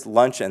breakfast,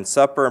 lunch, and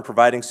supper, and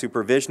providing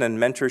supervision and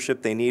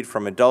mentorship they need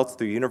from adults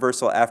through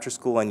universal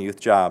after-school and youth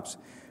jobs.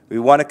 We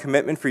won a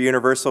commitment for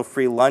universal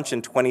free lunch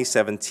in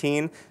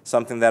 2017,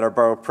 something that our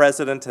borough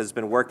president has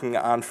been working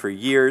on for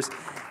years,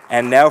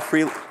 and now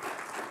free.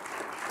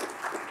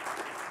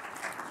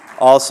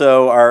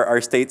 Also,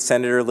 our state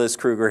senator, Liz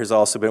Kruger, has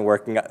also been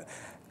working on.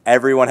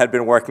 Everyone had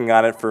been working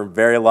on it for a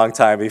very long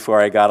time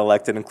before I got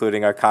elected,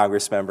 including our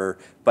Congress member,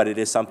 but it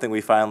is something we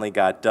finally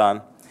got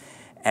done.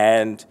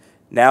 And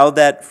now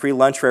that free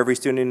lunch for every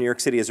student in New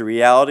York City is a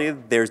reality,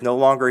 there's no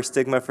longer a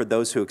stigma for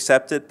those who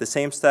accept it. The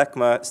same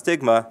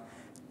stigma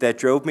that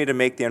drove me to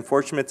make the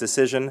unfortunate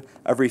decision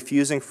of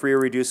refusing free or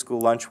reduced school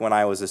lunch when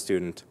I was a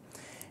student.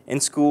 In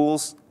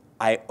schools,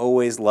 I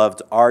always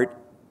loved art.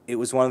 It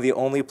was one of the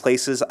only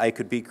places I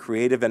could be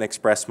creative and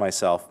express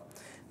myself.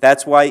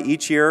 That's why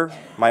each year,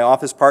 my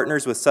office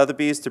partners with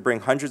Sotheby's to bring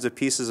hundreds of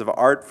pieces of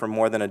art from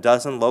more than a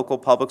dozen local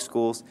public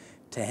schools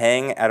to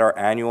hang at our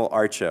annual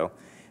art show.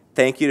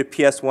 Thank you to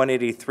PS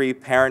 183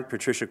 parent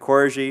Patricia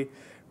Corrigy,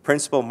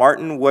 Principal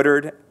Martin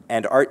Woodard,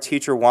 and art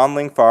teacher Wan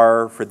Ling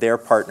Farr for their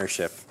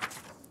partnership.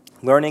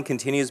 Learning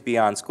continues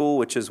beyond school,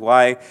 which is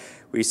why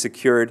we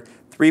secured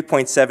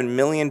 $3.7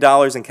 million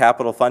in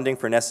capital funding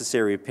for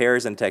necessary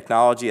repairs and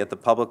technology at the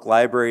public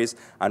libraries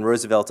on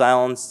Roosevelt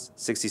Island,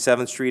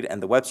 67th Street,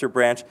 and the Webster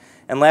branch.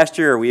 And last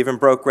year, we even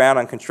broke ground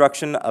on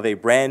construction of a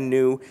brand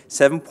new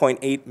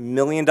 $7.8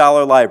 million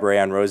library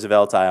on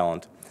Roosevelt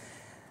Island.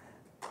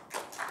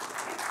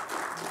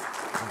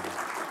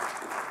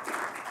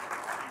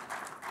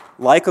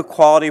 Like a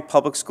quality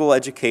public school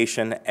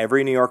education,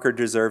 every New Yorker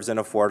deserves an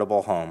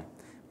affordable home.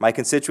 My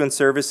constituent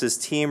services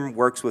team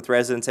works with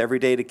residents every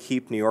day to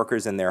keep New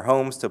Yorkers in their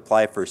homes, to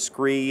apply for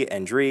SCREE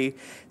and DREE,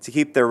 to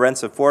keep their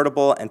rents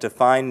affordable, and to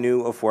find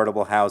new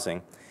affordable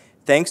housing.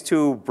 Thanks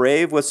to a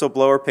brave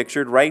whistleblower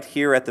pictured right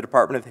here at the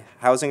Department of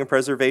Housing and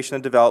Preservation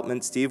and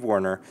Development, Steve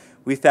Warner,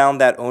 we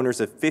found that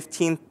owners of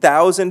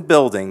 15,000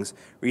 buildings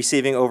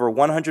receiving over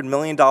 $100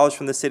 million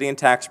from the city in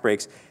tax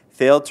breaks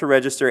failed to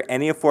register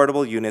any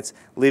affordable units,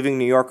 leaving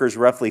New Yorkers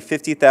roughly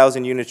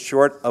 50,000 units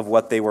short of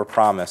what they were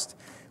promised.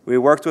 We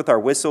worked with our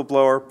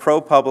whistleblower,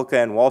 ProPublica,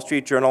 and Wall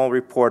Street Journal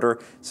reporter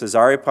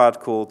Cesare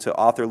Podkul to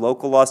author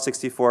Local Law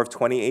 64 of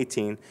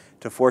 2018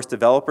 to force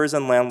developers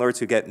and landlords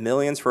who get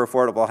millions for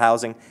affordable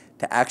housing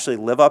to actually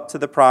live up to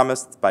the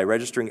promise by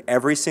registering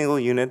every single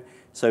unit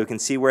so we can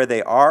see where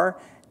they are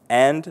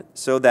and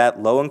so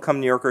that low-income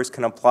New Yorkers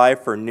can apply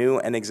for new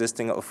and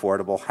existing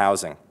affordable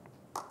housing.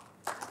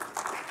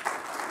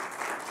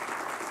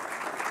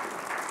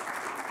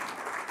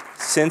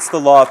 Since the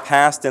law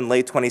passed in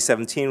late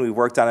 2017, we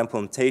worked on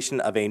implementation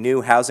of a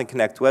new Housing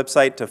Connect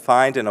website to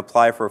find and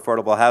apply for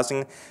affordable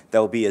housing that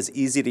will be as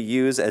easy to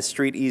use as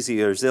Street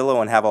Easy or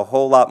Zillow and have a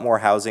whole lot more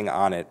housing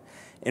on it.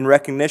 In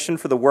recognition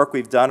for the work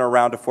we've done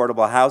around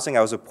affordable housing,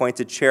 I was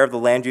appointed chair of the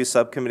Land Use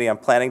Subcommittee on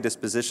Planning,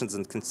 Dispositions,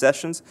 and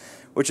Concessions,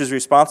 which is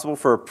responsible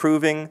for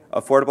approving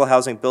affordable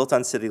housing built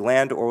on city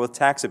land or with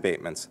tax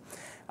abatements.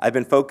 I've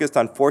been focused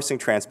on forcing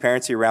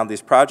transparency around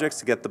these projects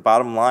to get the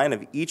bottom line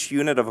of each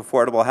unit of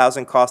affordable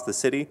housing cost the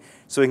city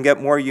so we can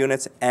get more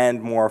units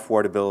and more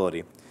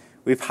affordability.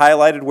 We've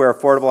highlighted where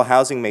affordable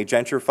housing may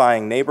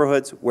gentrifying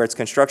neighborhoods, where its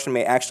construction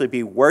may actually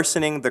be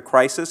worsening the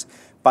crisis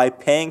by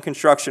paying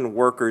construction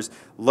workers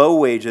low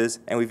wages,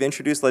 and we've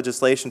introduced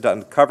legislation to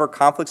uncover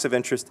conflicts of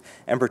interest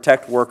and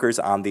protect workers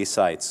on these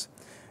sites.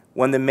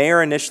 When the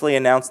mayor initially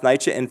announced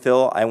NYCHA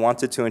infill, I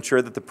wanted to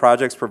ensure that the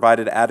projects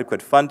provided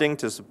adequate funding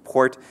to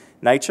support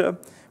NYCHA,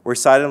 were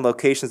sited in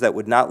locations that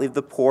would not leave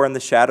the poor in the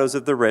shadows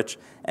of the rich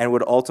and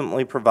would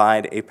ultimately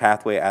provide a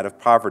pathway out of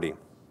poverty.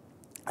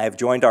 I have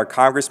joined our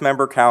Congress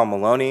member, Cal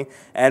Maloney,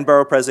 and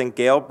Borough President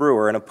Gail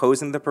Brewer in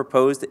opposing the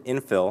proposed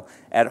infill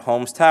at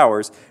Holmes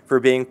Towers for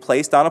being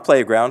placed on a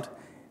playground,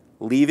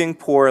 leaving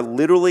poor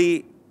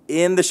literally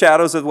in the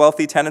shadows of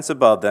wealthy tenants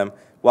above them,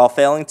 while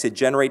failing to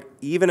generate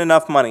even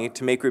enough money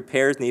to make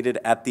repairs needed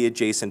at the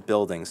adjacent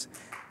buildings.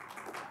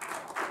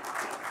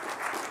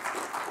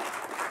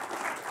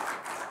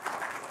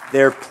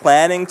 They're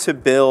planning to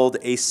build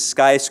a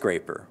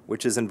skyscraper,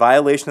 which is in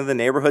violation of the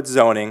neighborhood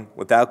zoning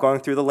without going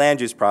through the land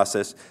use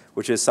process,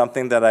 which is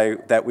something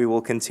that we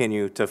will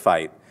continue to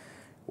fight.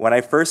 When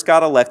I first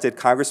got elected,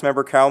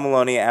 Congressmember Carol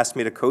Maloney asked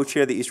me to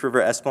co-chair the East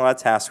River Esplanade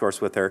Task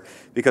Force with her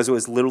because it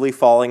was literally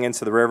falling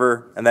into the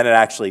river, and then it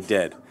actually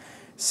did.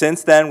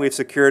 Since then, we've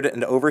secured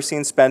an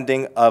overseen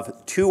spending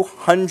of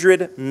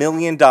 $200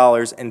 million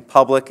in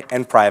public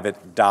and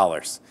private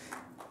dollars.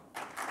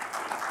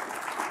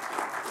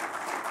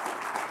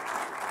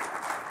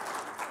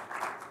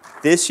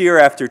 This year,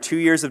 after 2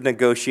 years of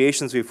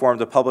negotiations, we formed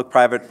a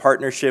public-private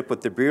partnership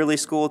with the Brearley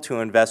School to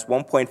invest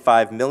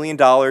 $1.5 million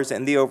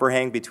in the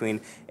overhang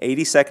between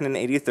 82nd and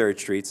 83rd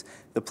Streets.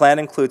 The plan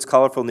includes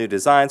colorful new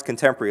designs,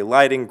 contemporary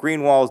lighting,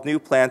 green walls, new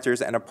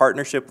planters, and a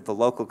partnership with the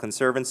local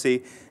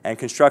conservancy, and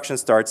construction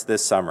starts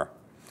this summer.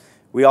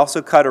 We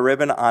also cut a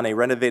ribbon on a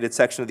renovated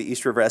section of the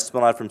East River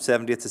Esplanade from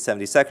 70th to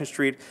 72nd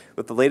Street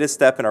with the latest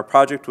step in our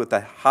project with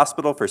the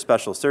Hospital for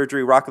Special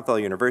Surgery, Rockefeller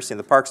University, and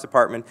the Parks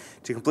Department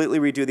to completely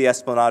redo the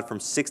Esplanade from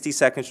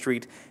 62nd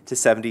Street to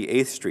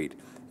 78th Street.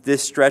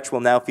 This stretch will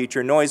now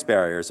feature noise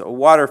barriers, a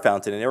water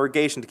fountain, and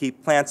irrigation to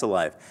keep plants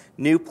alive,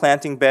 new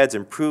planting beds,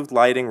 improved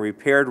lighting,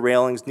 repaired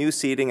railings, new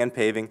seating and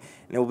paving,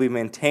 and it will be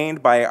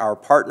maintained by our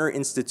partner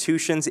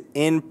institutions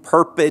in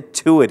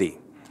perpetuity.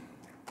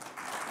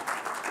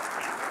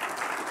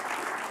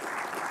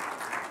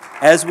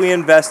 As we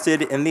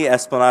invested in the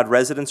Esplanade,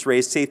 residents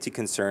raised safety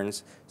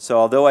concerns, so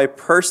although I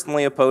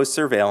personally oppose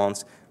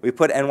surveillance, we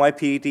put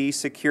NYPD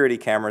security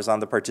cameras on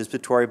the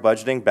participatory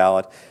budgeting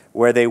ballot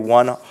where they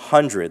won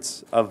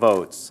hundreds of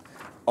votes.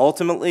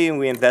 Ultimately,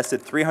 we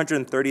invested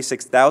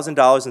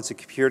 $336,000 in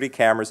security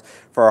cameras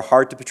for our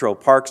hard-to-patrol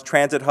parks,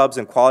 transit hubs,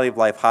 and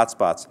quality-of-life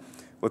hotspots.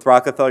 With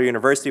Rockefeller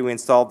University, we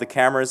installed the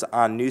cameras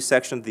on new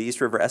section of the East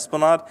River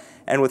Esplanade,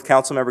 and with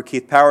Councilmember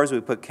Keith Powers,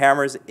 we put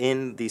cameras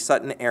in the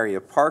Sutton area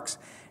parks,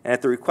 and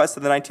at the request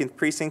of the 19th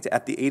Precinct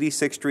at the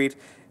 86th Street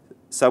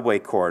subway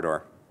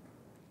corridor.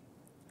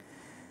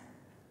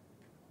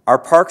 Our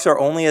parks are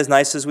only as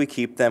nice as we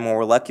keep them, and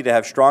we're lucky to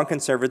have strong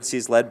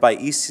conservancies led by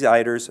East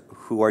Siders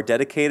who are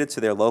dedicated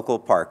to their local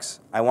parks.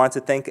 I want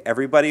to thank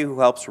everybody who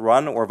helps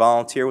run or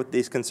volunteer with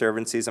these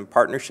conservancies and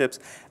partnerships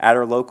at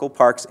our local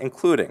parks,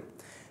 including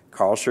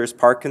Carl Schurz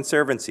Park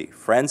Conservancy,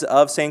 Friends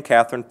of St.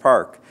 Catherine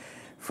Park,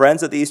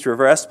 Friends of the East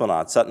River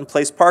Esplanade, Sutton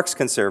Place Parks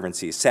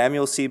Conservancy,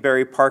 Samuel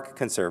Seabury Park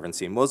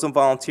Conservancy, Muslim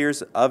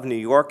Volunteers of New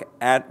York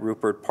at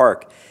Rupert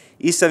Park,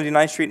 East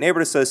 79th Street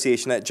Neighborhood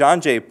Association at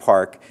John Jay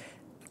Park,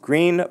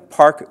 Green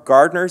Park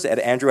Gardeners at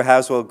Andrew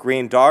Haswell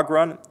Green Dog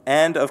Run,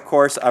 and of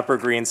course, Upper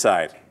Green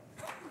Side.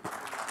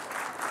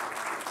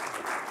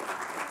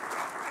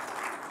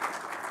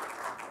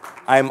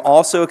 I am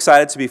also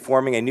excited to be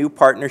forming a new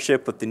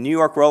partnership with the New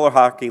York Roller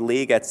Hockey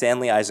League at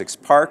Stanley Isaacs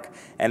Park,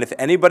 and if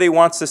anybody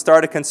wants to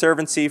start a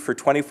conservancy for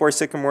 24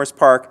 Sycamores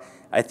Park,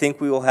 I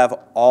think we will have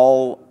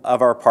all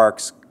of our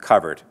parks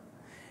covered.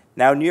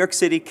 Now, New York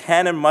City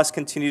can and must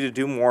continue to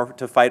do more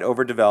to fight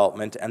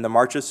overdevelopment and the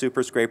march of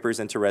super scrapers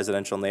into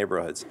residential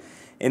neighborhoods.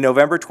 In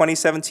November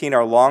 2017,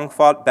 our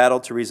long-fought battle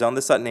to rezone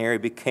the Sutton area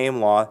became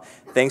law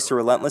thanks to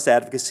relentless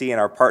advocacy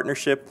and our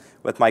partnership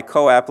with my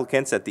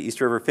co-applicants at the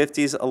East River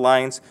 50s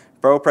Alliance,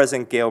 Borough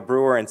President Gail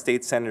Brewer and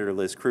State Senator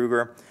Liz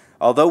Kruger.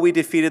 Although we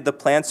defeated the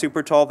planned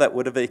super tall that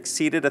would have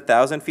exceeded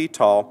 1,000 feet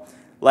tall,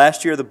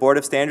 last year the Board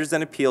of Standards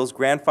and Appeals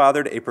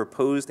grandfathered a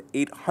proposed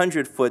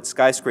 800-foot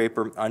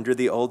skyscraper under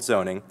the old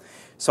zoning.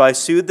 So I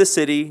sued the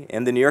city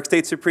in the New York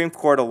State Supreme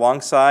Court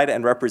alongside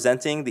and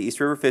representing the East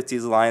River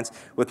 50s Alliance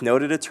with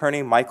noted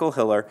attorney Michael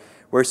Hiller,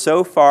 where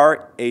so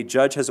far a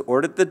judge has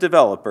ordered the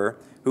developer,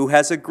 who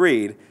has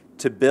agreed,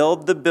 to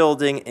build the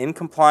building in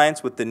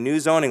compliance with the new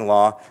zoning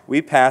law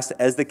we passed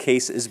as the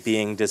case is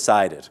being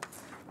decided.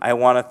 I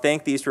want to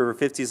thank the East River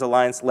 50s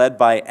Alliance led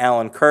by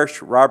Alan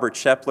Kirsch, Robert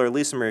Shepler,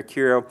 Lisa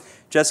Mercurio,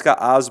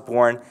 Jessica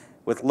Osborne,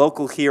 with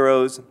local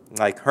heroes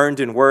like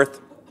Herndon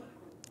Worth,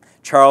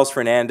 Charles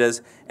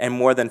Fernandez, and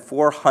more than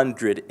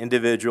 400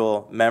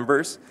 individual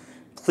members.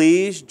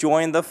 Please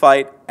join the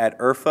fight at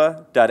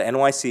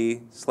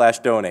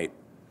irfa.nyc/donate.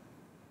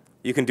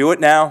 You can do it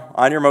now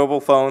on your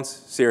mobile phones,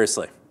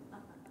 seriously.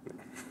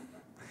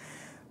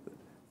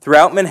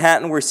 Throughout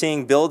Manhattan, we're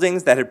seeing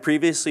buildings that had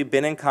previously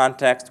been in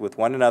contact with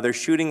one another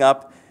shooting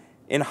up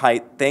in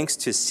height thanks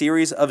to a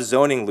series of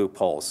zoning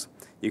loopholes.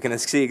 You can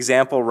see an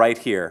example right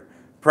here.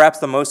 Perhaps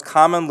the most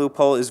common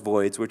loophole is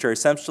voids, which are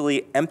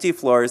essentially empty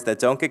floors that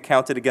don't get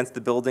counted against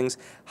the building's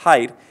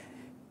height,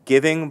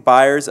 giving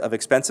buyers of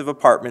expensive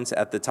apartments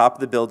at the top of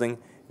the building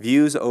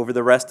views over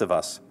the rest of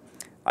us.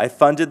 I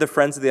funded the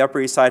Friends of the Upper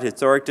East Side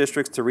Historic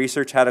Districts to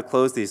research how to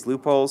close these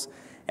loopholes,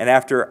 and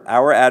after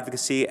our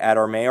advocacy at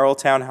our mayoral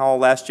town hall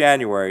last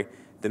January,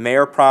 the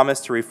mayor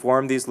promised to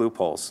reform these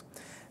loopholes.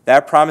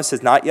 That promise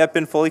has not yet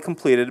been fully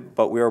completed,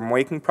 but we are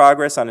making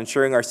progress on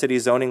ensuring our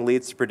city's zoning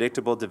leads to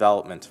predictable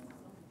development.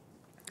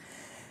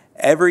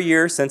 Every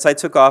year since I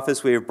took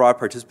office, we have brought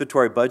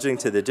participatory budgeting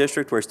to the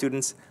district where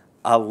students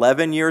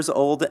 11 years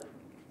old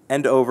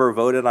and over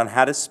voted on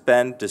how to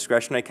spend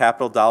discretionary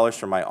capital dollars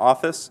from my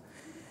office.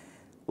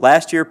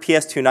 Last year,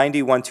 PS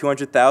 290 won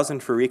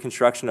 $200,000 for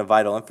reconstruction of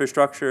vital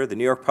infrastructure. The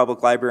New York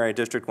Public Library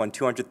District won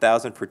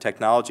 $200,000 for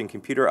technology and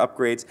computer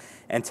upgrades,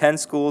 and 10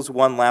 schools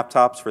won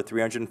laptops for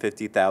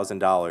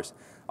 $350,000.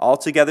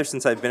 Altogether,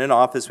 since I've been in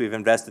office, we've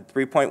invested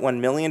 $3.1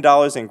 million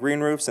in green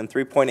roofs and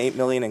 $3.8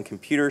 million in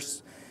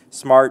computers,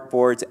 smart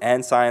boards,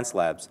 and science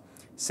labs.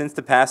 Since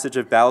the passage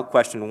of ballot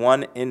question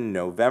 1 in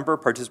November,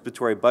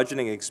 participatory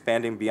budgeting is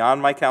expanding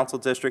beyond my council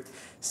district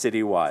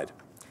citywide.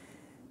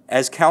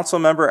 As council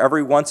member,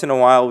 every once in a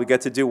while we get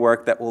to do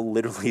work that will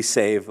literally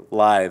save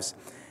lives.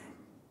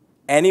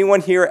 Anyone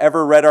here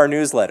ever read our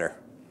newsletter?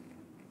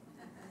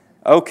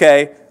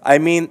 Okay, I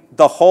mean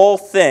the whole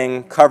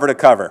thing cover to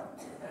cover.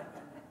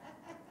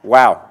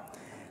 Wow.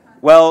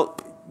 Well,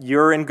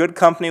 you're in good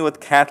company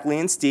with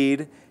Kathleen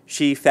Steed.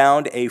 She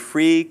found a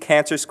free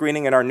cancer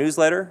screening in our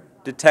newsletter,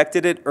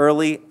 detected it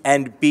early,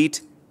 and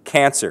beat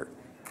cancer.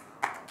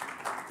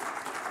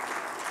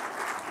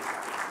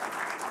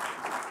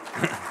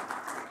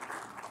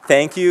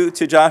 Thank you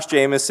to Josh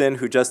Jameson,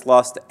 who just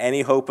lost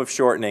any hope of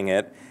shortening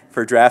it,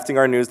 for drafting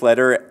our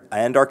newsletter,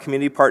 and our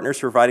community partners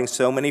for providing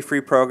so many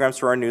free programs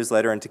for our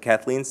newsletter, and to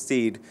Kathleen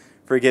Steed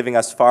for giving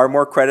us far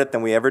more credit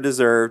than we ever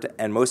deserved,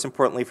 and most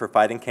importantly, for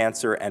fighting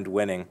cancer and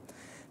winning.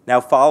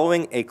 Now,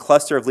 following a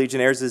cluster of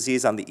Legionnaire's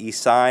disease on the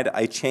east side,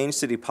 I changed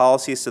city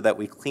policy so that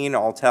we clean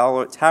all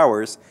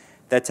towers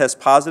that test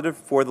positive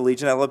for the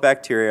Legionella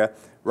bacteria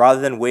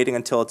rather than waiting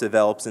until it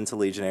develops into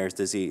Legionnaire's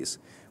disease.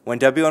 When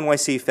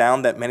WNYC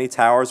found that many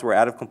towers were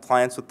out of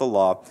compliance with the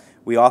law,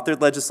 we authored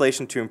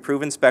legislation to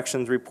improve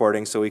inspections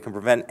reporting so we can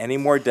prevent any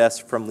more deaths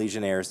from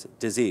Legionnaire's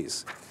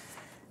disease.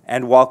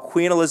 And while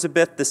Queen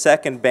Elizabeth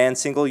II banned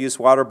single-use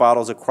water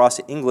bottles across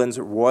England's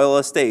royal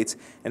estates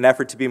in an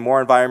effort to be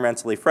more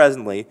environmentally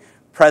friendly,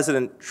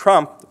 President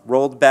Trump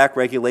rolled back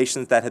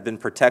regulations that had been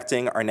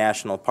protecting our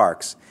national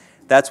parks.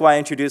 That's why I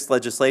introduced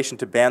legislation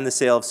to ban the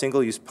sale of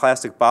single-use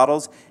plastic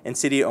bottles in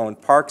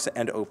city-owned parks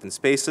and open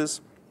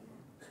spaces.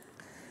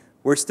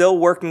 We're still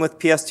working with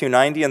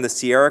PS290 and the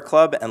Sierra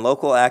Club and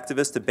local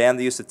activists to ban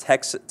the use of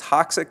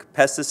toxic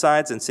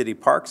pesticides in city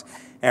parks,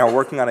 and are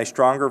working on a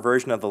stronger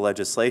version of the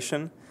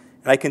legislation.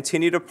 And I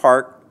continue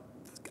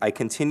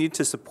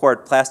to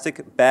support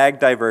plastic bag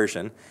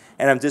diversion,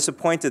 and I'm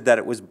disappointed that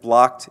it was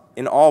blocked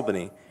in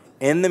Albany.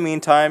 In the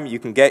meantime, you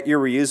can get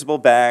your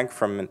reusable bag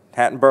from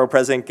Manhattan Borough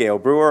President Gail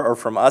Brewer or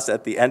from us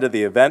at the end of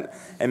the event,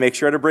 and make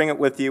sure to bring it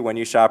with you when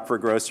you shop for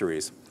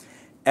groceries.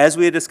 As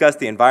we had discussed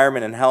the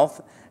environment and health,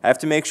 I have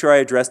to make sure I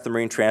address the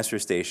Marine Transfer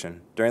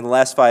Station. During the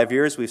last 5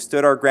 years, we've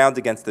stood our ground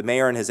against the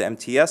mayor and his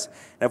MTS,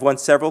 and have won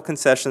several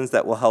concessions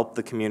that will help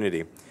the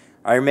community.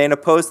 I remain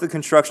opposed to the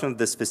construction of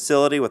this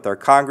facility with our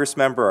Congress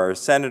member, our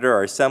senator,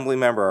 our assembly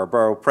member, our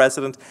borough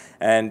president,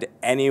 and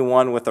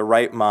anyone with a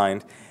right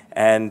mind,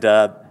 and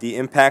the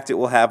impact it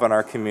will have on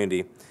our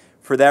community.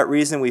 For that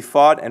reason, we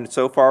fought, and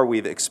so far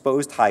we've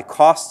exposed high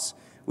costs.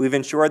 We've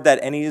ensured that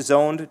any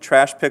zoned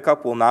trash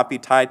pickup will not be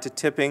tied to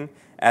tipping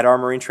at our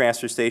Marine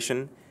Transfer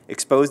Station,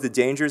 exposed the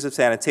dangers of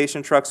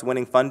sanitation trucks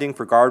winning funding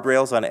for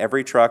guardrails on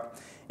every truck,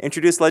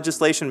 introduced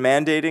legislation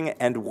mandating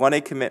and won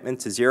a commitment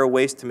to zero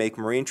waste to make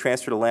marine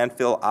transfer to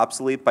landfill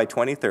obsolete by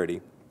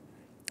 2030.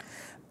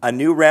 A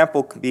new ramp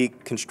will be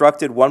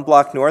constructed 1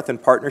 block north in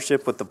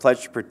partnership with the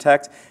Pledge to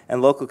Protect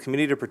and local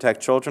community to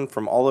protect children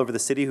from all over the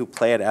city who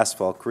play at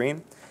Asphalt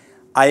Green.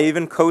 I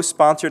even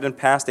co-sponsored and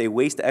passed a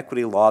waste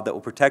equity law that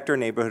will protect our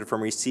neighborhood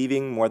from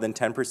receiving more than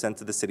 10%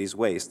 of the city's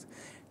waste.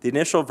 The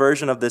initial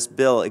version of this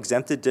bill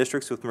exempted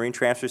districts with marine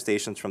transfer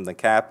stations from the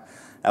cap.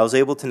 I was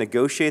able to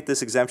negotiate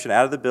this exemption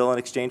out of the bill in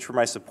exchange for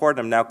my support,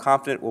 and I'm now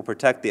confident it will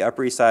protect the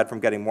Upper East Side from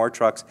getting more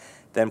trucks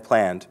than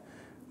planned.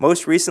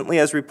 Most recently,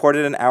 as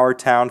reported in our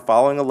town,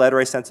 following a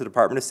letter I sent to the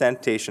Department of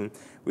Sanitation,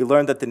 we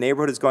learned that the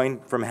neighborhood is going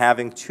from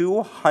having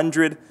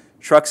 200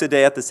 trucks a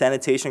day at the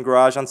sanitation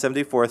garage on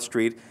 74th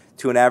Street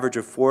to an average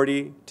of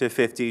 40 to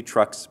 50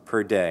 trucks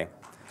per day.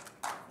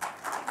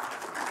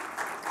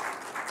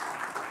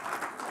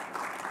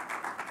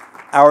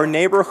 Our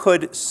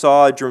neighborhood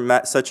saw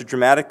such a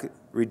dramatic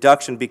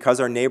reduction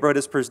because our neighborhood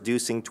is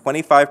producing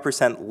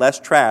 25% less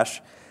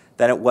trash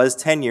than it was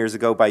 10 years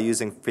ago by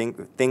using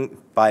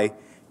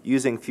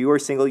fewer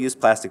single-use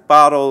plastic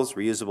bottles,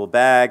 reusable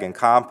bag, and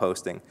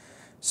composting.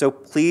 So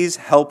please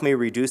help me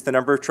reduce the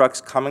number of trucks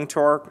coming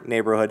to our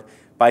neighborhood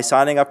by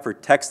signing up for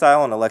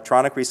textile and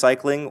electronic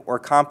recycling or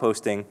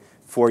composting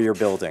for your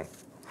building.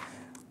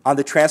 On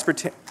the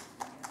transportation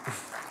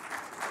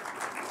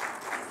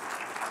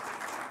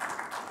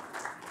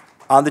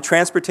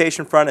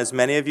front, as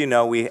many of you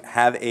know, we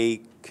have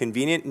a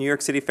convenient New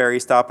York City ferry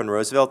stop on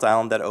Roosevelt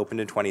Island that opened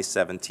in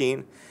 2017.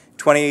 In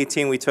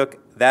 2018, we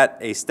took that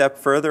a step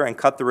further and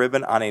cut the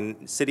ribbon on a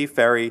city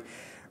ferry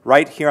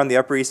right here on the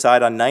Upper East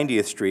Side on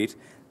 90th Street.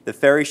 The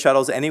ferry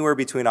shuttles anywhere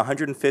between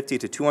 150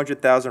 to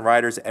 200,000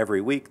 riders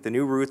every week. The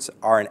new routes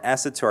are an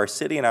asset to our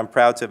city, and I'm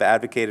proud to have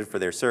advocated for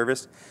their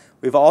service.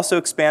 We've also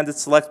expanded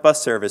select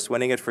bus service,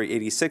 winning it for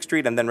 86th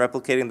Street and then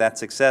replicating that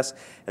success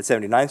at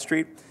 79th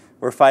Street.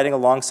 We're fighting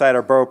alongside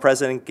our borough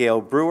president,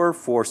 Gail Brewer,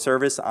 for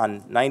service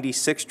on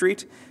 96th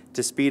Street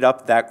to speed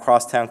up that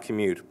crosstown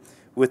commute.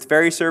 With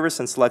ferry service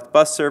and select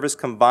bus service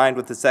combined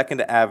with the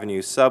 2nd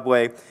Avenue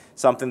subway,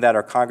 something that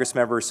our Congress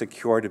members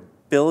secured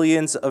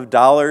billions of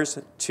dollars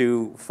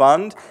to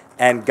fund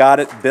and got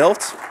it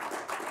built.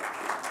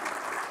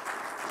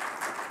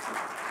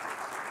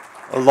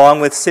 Along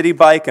with City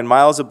Bike and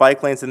miles of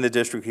bike lanes in the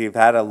district, we've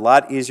had a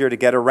lot easier to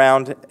get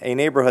around a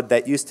neighborhood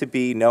that used to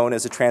be known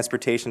as a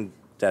transportation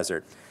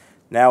desert.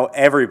 Now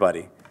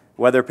everybody,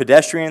 Whether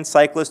pedestrian,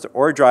 cyclist,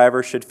 or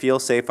driver should feel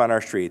safe on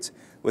our streets.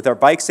 With our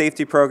bike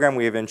safety program,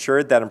 we have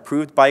ensured that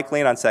improved bike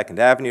lane on 2nd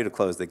Avenue to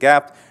close the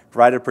gap,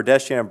 provided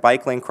pedestrian and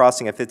bike lane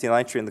crossing at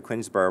 59th Street and the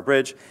Queensboro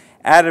Bridge,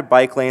 added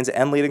bike lanes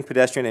and leading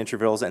pedestrian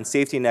intervals and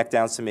safety neck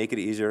downs to make it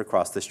easier to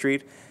cross the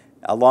street.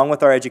 Along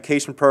with our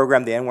education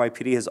program, the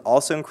NYPD has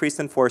also increased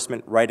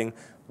enforcement, writing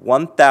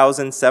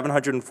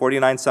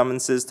 1,749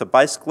 summonses to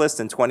bicyclists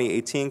in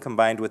 2018,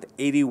 combined with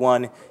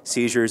 81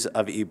 seizures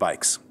of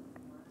e-bikes.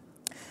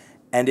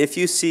 And if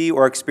you see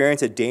or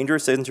experience a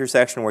dangerous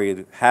intersection where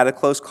you had a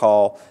close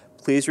call,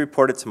 please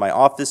report it to my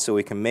office so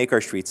we can make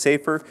our streets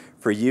safer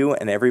for you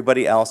and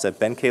everybody else at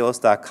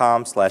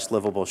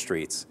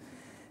benkallos.com/livable-streets.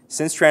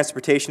 Since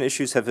transportation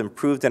issues have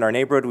improved in our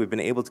neighborhood, we've been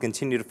able to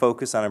continue to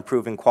focus on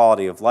improving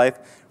quality of life.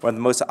 One of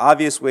the most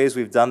obvious ways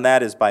we've done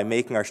that is by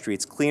making our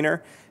streets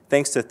cleaner,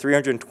 thanks to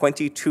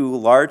 322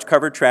 large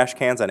covered trash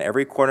cans on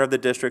every corner of the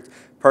district,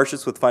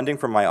 purchased with funding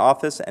from my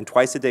office, and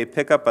twice-a-day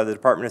pickup by the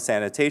Department of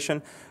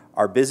Sanitation.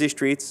 Our busy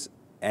streets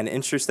and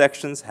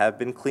intersections have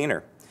been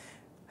cleaner.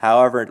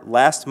 However,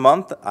 last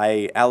month,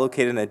 I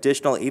allocated an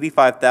additional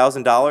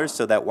 $85,000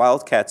 so that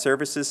Wildcat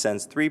Services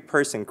sends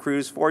 3-person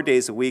crews 4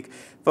 days a week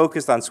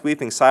focused on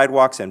sweeping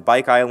sidewalks and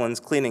bike islands,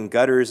 cleaning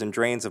gutters and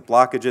drains of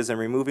blockages, and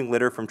removing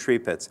litter from tree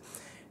pits.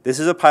 This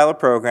is a pilot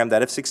program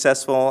that, if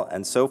successful,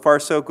 and so far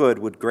so good,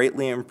 would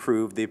greatly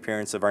improve the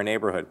appearance of our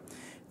neighborhood.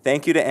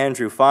 Thank you to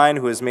Andrew Fine,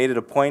 who has made it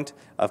a point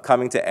of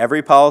coming to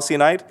every policy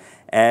night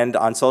and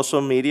on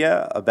social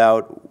media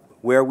about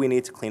where we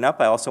need to clean up.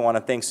 I also want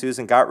to thank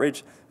Susan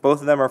Gottridge. Both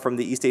of them are from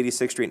the East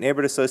 86th Street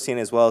Neighborhood Association,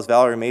 as well as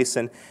Valerie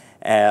Mason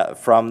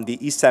from the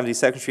East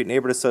 72nd Street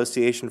Neighborhood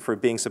Association for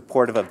being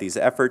supportive of these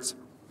efforts.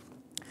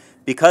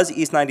 Because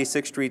East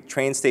 96th Street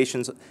train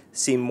stations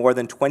see more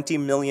than 20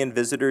 million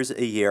visitors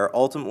a year,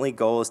 ultimately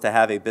goal is to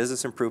have a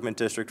business improvement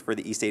district for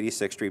the East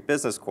 86th Street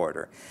business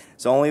corridor.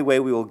 It's the only way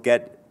we will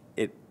get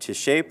it to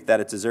shape that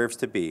it deserves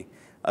to be.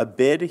 A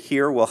bid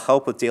here will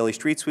help with daily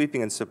street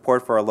sweeping and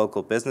support for our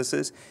local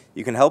businesses.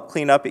 You can help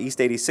clean up East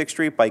 86th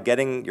Street by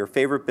getting your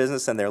favorite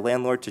business and their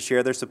landlord to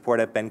share their support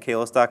at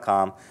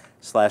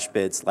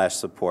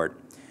benkallos.com/bid/support.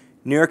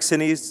 New York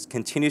City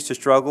continues to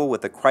struggle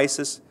with the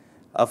crisis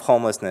of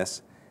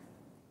homelessness.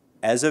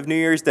 As of New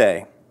Year's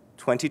Day,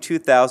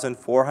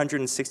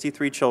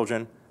 22,463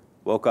 children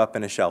woke up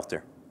in a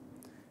shelter.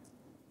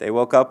 They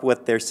woke up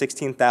with their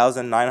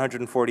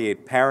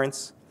 16,948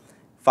 parents,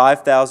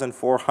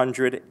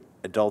 5,400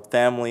 adult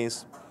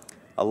families,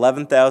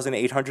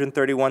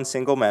 11,831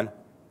 single men,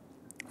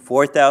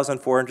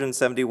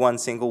 4,471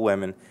 single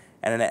women,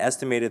 and an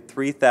estimated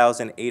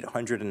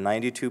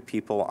 3,892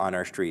 people on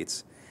our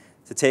streets.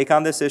 To take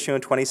on this issue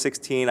in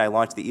 2016, I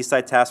launched the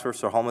Eastside Task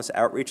Force for Homeless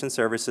Outreach and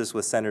Services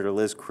with Senator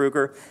Liz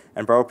Krueger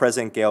and Borough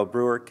President Gail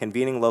Brewer,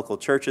 convening local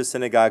churches,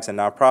 synagogues, and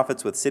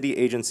nonprofits with city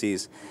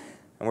agencies.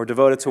 And we're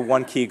devoted to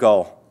one key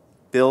goal: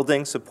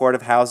 building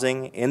supportive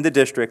housing in the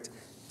district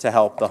to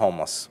help the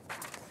homeless.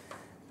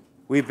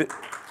 We've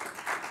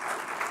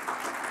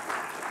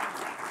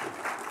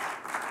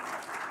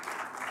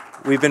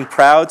been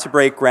proud to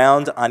break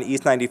ground on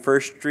East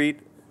 91st Street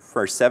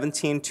for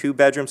 17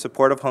 two-bedroom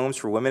supportive homes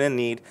for women in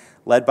need,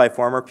 led by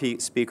former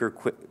Speaker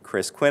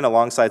Chris Quinn,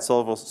 alongside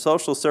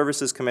Social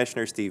Services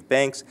Commissioner Steve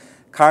Banks,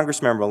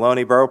 Congressmember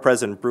Maloney, Borough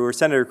President Brewer,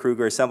 Senator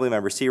Krueger,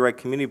 Assemblymember Seawright,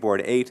 Community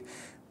Board 8,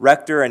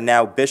 Rector and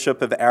now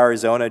Bishop of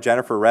Arizona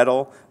Jennifer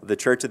Reddle of the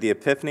Church of the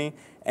Epiphany,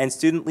 and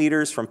student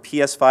leaders from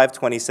PS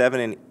 527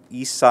 and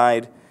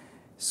Eastside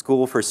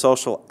School for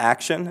Social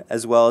Action,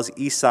 as well as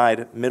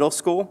Eastside Middle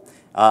School.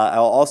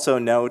 I'll also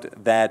note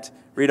that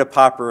Rita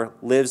Popper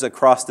lives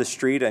across the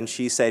street, and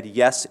she said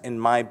yes in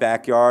my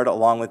backyard,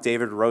 along with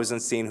David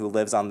Rosenstein, who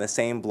lives on the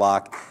same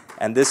block,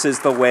 and this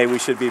is the way we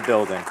should be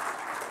building.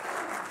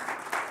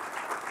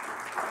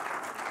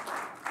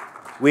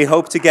 We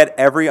hope to get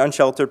every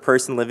unsheltered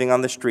person living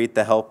on the street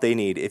the help they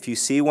need. If you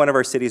see one of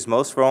our city's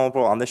most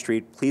vulnerable on the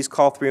street, please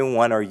call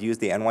 311 or use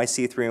the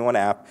NYC 311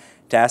 app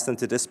to ask them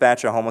to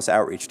dispatch a homeless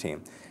outreach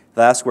team.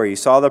 They'll ask where you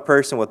saw the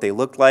person, what they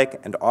looked like,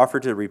 and offer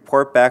to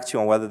report back to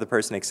you on whether the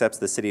person accepts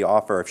the city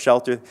offer of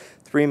shelter,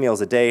 3 meals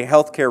a day,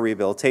 health care,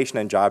 rehabilitation,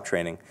 and job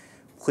training.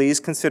 Please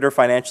consider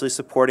financially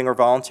supporting or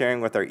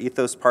volunteering with our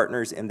Ethos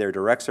partners in their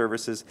direct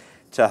services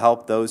to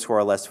help those who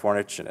are less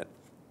fortunate.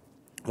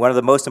 One of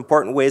the most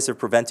important ways of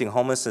preventing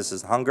homelessness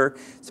is hunger,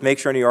 to make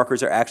sure New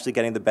Yorkers are actually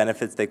getting the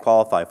benefits they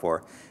qualify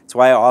for. That's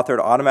why I authored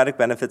automatic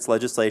benefits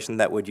legislation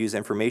that would use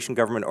information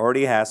government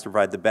already has to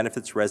provide the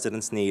benefits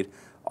residents need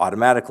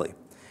automatically.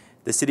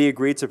 The city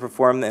agreed to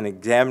perform an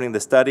examining the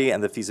study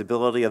and the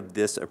feasibility of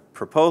this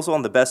proposal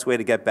and the best way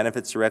to get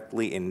benefits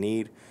directly in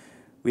need.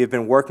 We have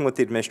been working with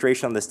the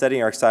administration on the study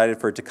and are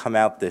excited for it to come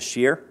out this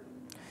year.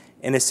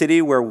 In a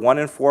city where 1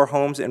 in 4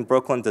 homes in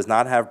Brooklyn does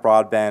not have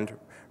broadband,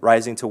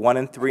 rising to 1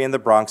 in 3 in the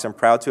Bronx, I'm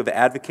proud to have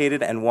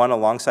advocated and won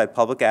alongside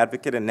public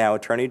advocate and now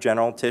Attorney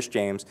General Tish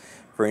James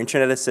for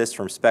Internet Assist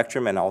from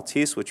Spectrum and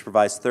Altice, which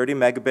provides 30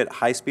 megabit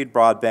high-speed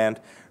broadband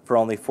for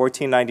only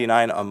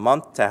 $14.99 a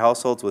month to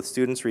households with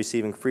students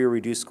receiving free or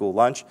reduced school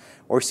lunch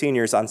or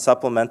seniors on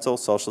supplemental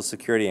Social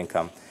Security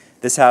income.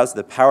 This has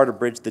the power to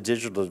bridge the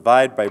digital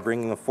divide by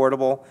bringing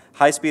affordable,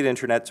 high-speed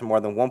internet to more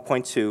than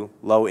 1.2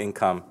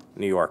 low-income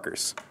New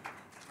Yorkers.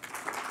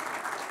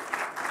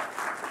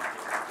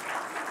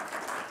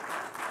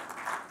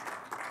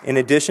 In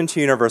addition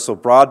to universal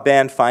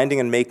broadband, finding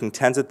and making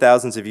tens of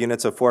thousands of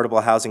units of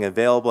affordable housing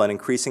available and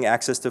increasing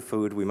access to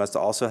food, we must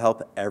also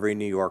help every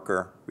New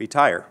Yorker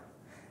retire.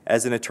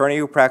 As an attorney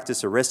who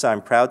practiced ERISA,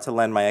 I'm proud to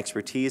lend my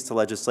expertise to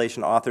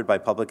legislation authored by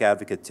public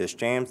advocate Tish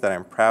James that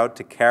I'm proud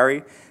to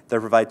carry that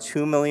provide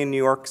 2 million New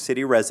York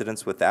City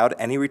residents without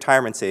any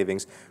retirement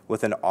savings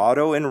with an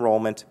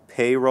auto-enrollment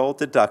payroll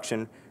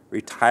deduction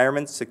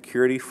retirement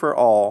security for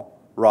all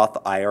Roth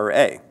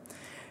IRA.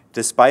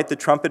 Despite the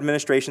Trump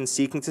administration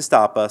seeking to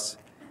stop us,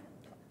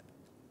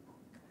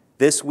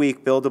 this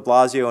week Bill de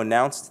Blasio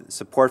announced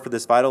support for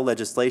this vital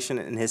legislation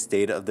in his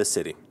State of the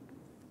City.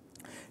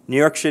 New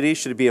York City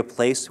should be a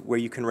place where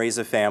you can raise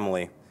a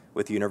family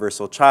with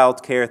universal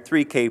child care,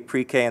 3K,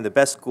 pre-K, and the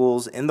best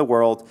schools in the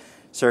world,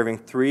 serving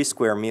 3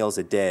 square meals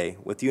a day,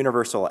 with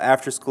universal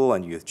after-school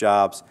and youth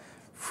jobs,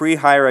 free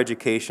higher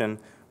education,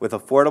 with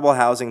affordable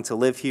housing to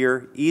live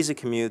here, easy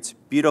commutes,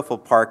 beautiful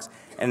parks,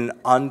 and an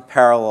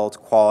unparalleled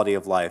quality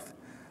of life.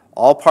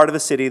 All part of a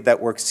city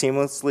that works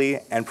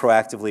seamlessly and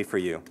proactively for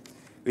you.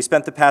 We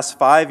spent the past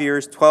 5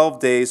 years, 12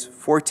 days,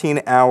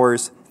 14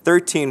 hours,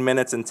 13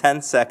 minutes, and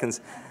 10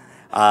 seconds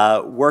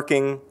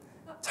working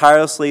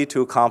tirelessly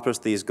to accomplish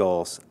these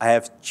goals. I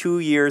have 2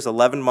 years,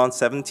 11 months,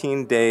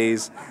 17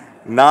 days,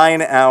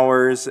 9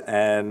 hours,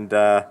 and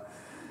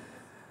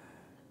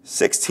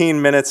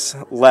 16 minutes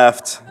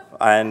left,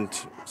 and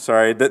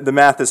sorry, the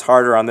math is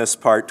harder on this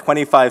part,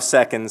 25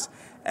 seconds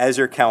as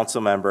your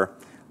council member.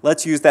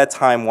 Let's use that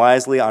time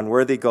wisely on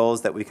worthy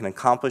goals that we can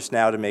accomplish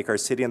now to make our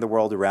city and the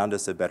world around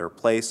us a better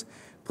place.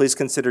 Please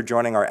consider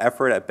joining our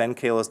effort at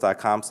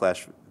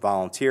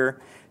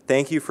benkallos.com/volunteer.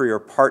 Thank you for your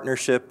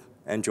partnership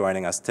and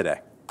joining us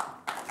today.